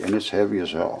 same weight, and it's heavy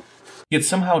as hell. Yet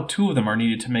somehow two of them are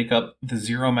needed to make up the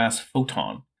zero-mass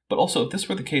photon. But also, if this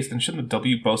were the case, then shouldn't the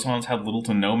W bosons have little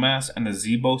to no mass, and the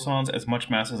Z bosons as much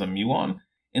mass as a muon?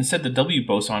 Instead, the W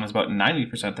boson is about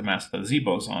 90% the mass of the Z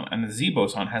boson, and the Z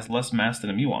boson has less mass than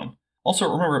a muon.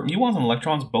 Also, remember, muons and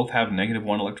electrons both have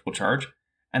 -1 electrical charge,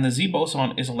 and the Z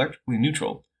boson is electrically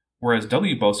neutral, whereas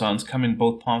W bosons come in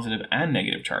both positive and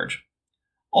negative charge.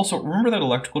 Also, remember that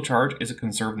electrical charge is a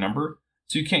conserved number,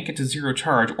 so you can't get to zero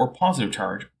charge or positive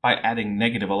charge by adding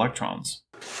negative electrons.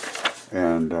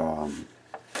 And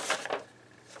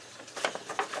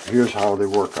here's how they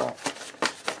work out.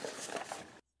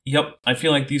 Yep, I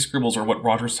feel like these scribbles are what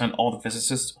Roger sent all the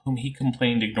physicists whom he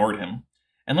complained ignored him.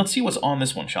 And let's see what's on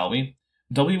this one, shall we?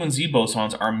 W and Z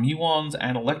bosons are muons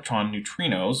and electron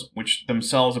neutrinos, which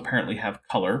themselves apparently have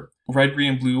color. Red,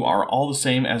 green, and blue are all the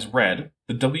same as red.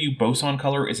 The W boson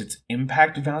color is its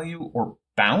impact value, or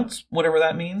bounce, whatever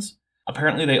that means.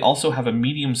 Apparently they also have a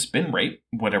medium spin rate,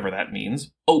 whatever that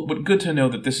means. Oh, but good to know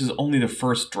that this is only the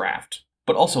first draft.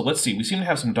 But also, let's see, we seem to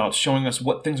have some dots showing us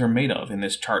what things are made of in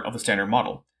this chart of the standard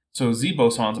model. So Z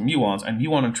bosons, muons, and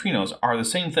muon neutrinos are the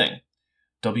same thing.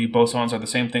 W bosons are the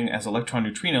same thing as electron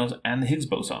neutrinos and the Higgs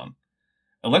boson.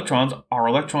 Electrons are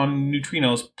electron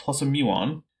neutrinos plus a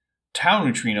muon. Tau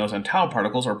neutrinos and tau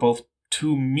particles are both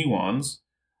 2 muons.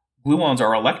 Gluons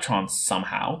are electrons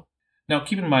somehow. Now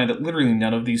keep in mind that literally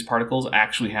none of these particles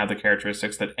actually have the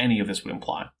characteristics that any of this would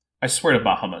imply. I swear to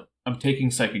Bahamut, I'm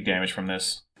taking psychic damage from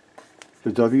this.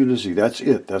 The W and the Z, that's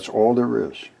it. That's all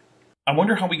there is. I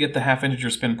wonder how we get the half-integer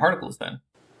spin particles then.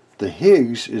 The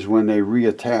Higgs is when they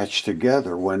reattach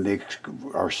together, when they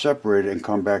are separated and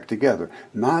come back together.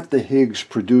 Not the Higgs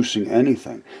producing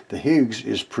anything. The Higgs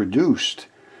is produced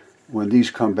when these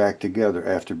come back together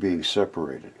after being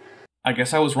separated. I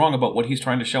guess I was wrong about what he's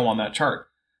trying to show on that chart.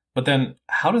 But then,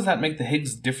 how does that make the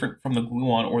Higgs different from the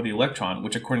gluon or the electron,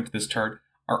 which according to this chart,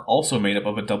 are also made up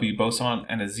of a W boson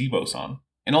and a Z boson?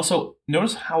 And also,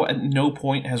 notice how at no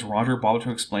point has Roger bothered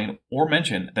to explain or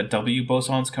mention that W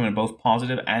bosons come in both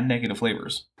positive and negative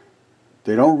flavors.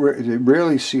 They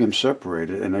rarely see them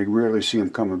separated, and they rarely see them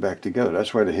coming back together.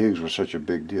 That's why the Higgs was such a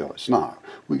big deal. It's not.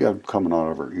 We got them coming out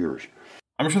of our ears.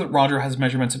 I'm sure that Roger has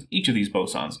measurements of each of these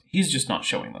bosons. He's just not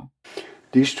showing them.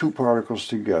 These two particles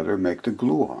together make the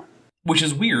gluon. Which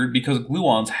is weird because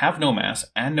gluons have no mass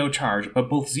and no charge, but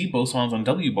both Z bosons and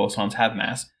W bosons have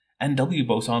mass, and W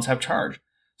bosons have charge.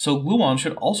 So gluons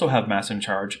should also have mass and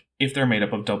charge if they're made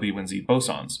up of W and Z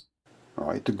bosons.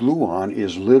 Alright, the gluon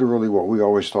is literally what we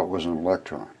always thought was an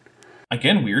electron.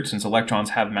 Again weird, since electrons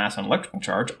have mass and electrical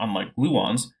charge, unlike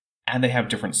gluons, and they have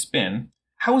different spin.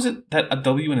 How is it that a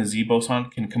W and a Z boson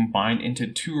can combine into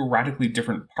two radically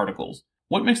different particles?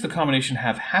 What makes the combination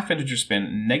have half-integer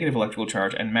spin, negative electrical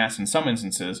charge, and mass in some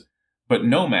instances, but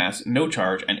no mass, no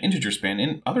charge, and integer spin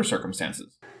in other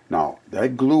circumstances? Now,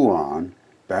 that gluon,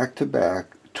 back to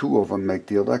back, two of them make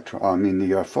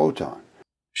the photon.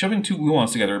 Shoving two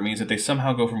gluons together means that they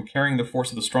somehow go from carrying the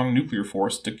force of the strong nuclear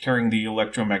force to carrying the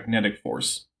electromagnetic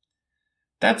force.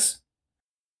 That's...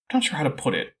 I'm not sure how to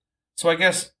put it. So I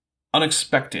guess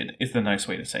unexpected is the nice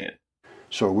way to say it.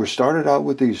 So we started out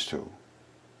with these two.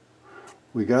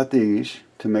 We got these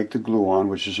to make the gluon,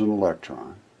 which is an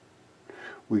electron.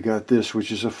 We got this, which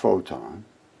is a photon.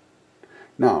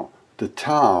 Now, the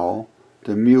tau,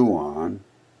 the muon,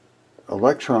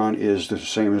 electron is the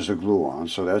same as the gluon,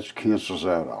 so that cancels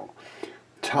that out.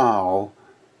 Tau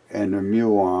and the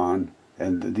muon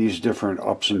and these different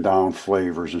ups and down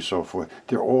flavors and so forth,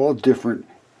 they're all different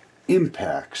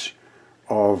impacts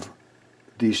of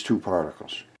these two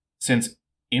particles. Since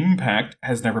impact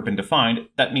has never been defined,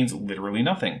 that means literally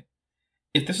nothing.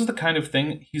 If this is the kind of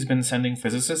thing he's been sending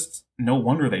physicists, no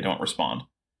wonder they don't respond.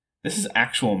 This is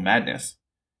actual madness.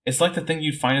 It's like the thing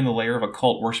you'd find in the lair of a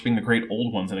cult worshipping the great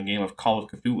old ones in a game of Call of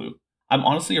Cthulhu. I'm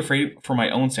honestly afraid for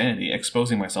my own sanity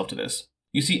exposing myself to this.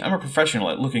 You see, I'm a professional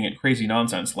at looking at crazy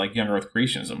nonsense like young Earth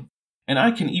creationism, and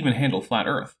I can even handle flat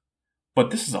Earth.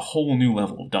 But this is a whole new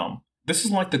level of dumb. This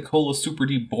is like the Cola super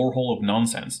deep borehole of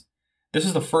nonsense. This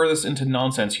is the furthest into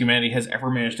nonsense humanity has ever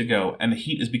managed to go, and the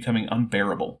heat is becoming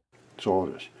unbearable. That's all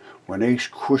it is. When they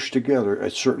squish together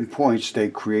at certain points, they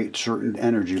create certain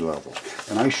energy levels.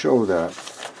 And I show that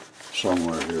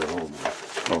somewhere here. Hold on.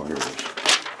 Oh, here it is.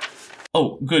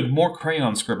 Oh, good, more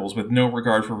crayon scribbles with no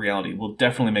regard for reality will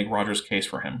definitely make Roger's case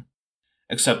for him.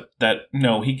 Except that,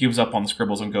 no, he gives up on the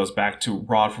scribbles and goes back to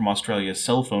Rod from Australia's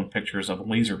cell phone pictures of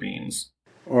laser beams.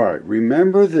 Alright,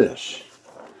 remember this.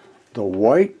 The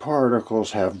white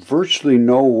particles have virtually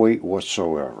no weight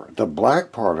whatsoever. The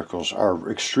black particles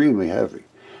are extremely heavy.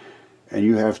 And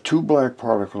you have two black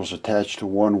particles attached to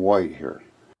one white here.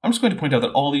 I'm just going to point out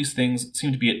that all these things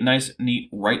seem to be at nice, neat,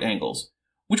 right angles,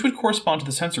 which would correspond to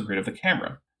the sensor grid of the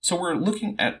camera. So we're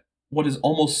looking at what is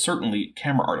almost certainly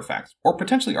camera artifacts, or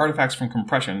potentially artifacts from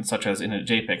compression, such as in a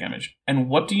JPEG image. And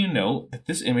what do you know that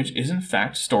this image is in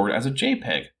fact stored as a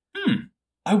JPEG?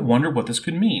 I wonder what this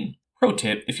could mean. Pro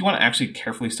tip, if you want to actually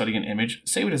carefully study an image,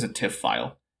 save it as a TIFF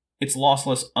file. It's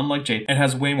lossless, unlike JPEG, and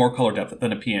has way more color depth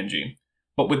than a PNG.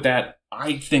 But with that,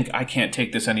 I think I can't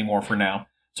take this anymore for now,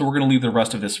 so we're going to leave the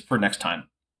rest of this for next time.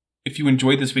 If you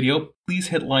enjoyed this video, please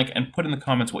hit like and put in the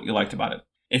comments what you liked about it.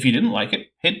 If you didn't like it,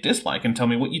 hit dislike and tell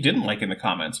me what you didn't like in the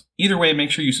comments. Either way,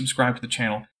 make sure you subscribe to the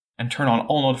channel and turn on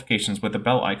all notifications with the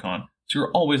bell icon so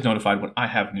you're always notified when I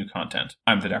have new content.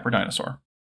 I'm the Dapper Dinosaur.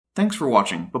 Thanks for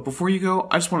watching, but before you go,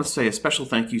 I just want to say a special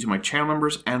thank you to my channel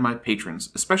members and my patrons,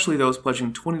 especially those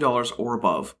pledging $20 or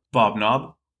above. Bob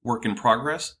Knob, Work in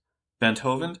Progress, Bent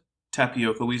Hovend,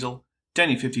 Tapioca Weasel,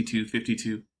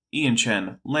 Denny5252, Ian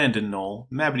Chen, Landon Knoll,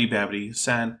 Mabbity Babbity,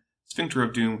 San, Sphincter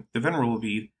of Doom, The Venerable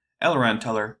Bede, Elleran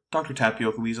Teller, Dr.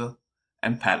 Tapioca Weasel,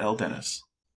 and Pat L. Dennis.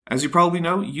 As you probably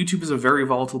know, YouTube is a very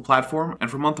volatile platform, and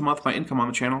from month to month my income on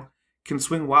the channel can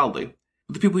swing wildly.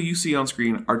 But the people you see on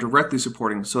screen are directly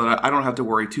supporting so that I don't have to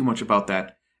worry too much about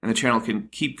that, and the channel can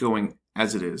keep going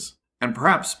as it is, and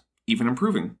perhaps even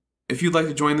improving. If you'd like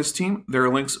to join this team, there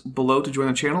are links below to join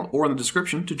the channel or in the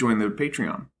description to join the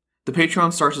Patreon. The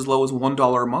Patreon starts as low as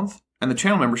 $1 a month, and the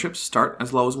channel memberships start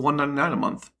as low as $1.99 a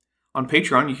month. On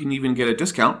Patreon, you can even get a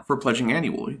discount for pledging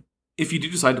annually. If you do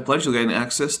decide to pledge, you'll get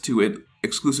access to an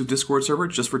exclusive Discord server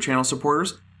just for channel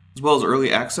supporters, as well as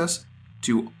early access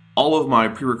to all of my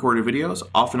pre-recorded videos,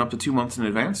 often up to 2 months in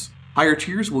advance. Higher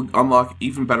tiers will unlock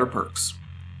even better perks.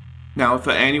 Now, if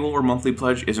an annual or monthly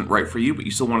pledge isn't right for you, but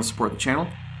you still want to support the channel,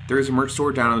 there is a merch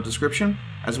store down in the description,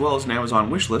 as well as an Amazon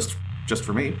wishlist, just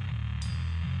for me.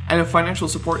 And if financial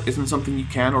support isn't something you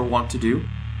can or want to do,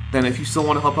 then if you still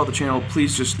want to help out the channel,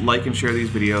 please just like and share these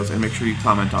videos and make sure you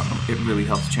comment on them. It really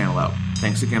helps the channel out.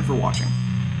 Thanks again for watching.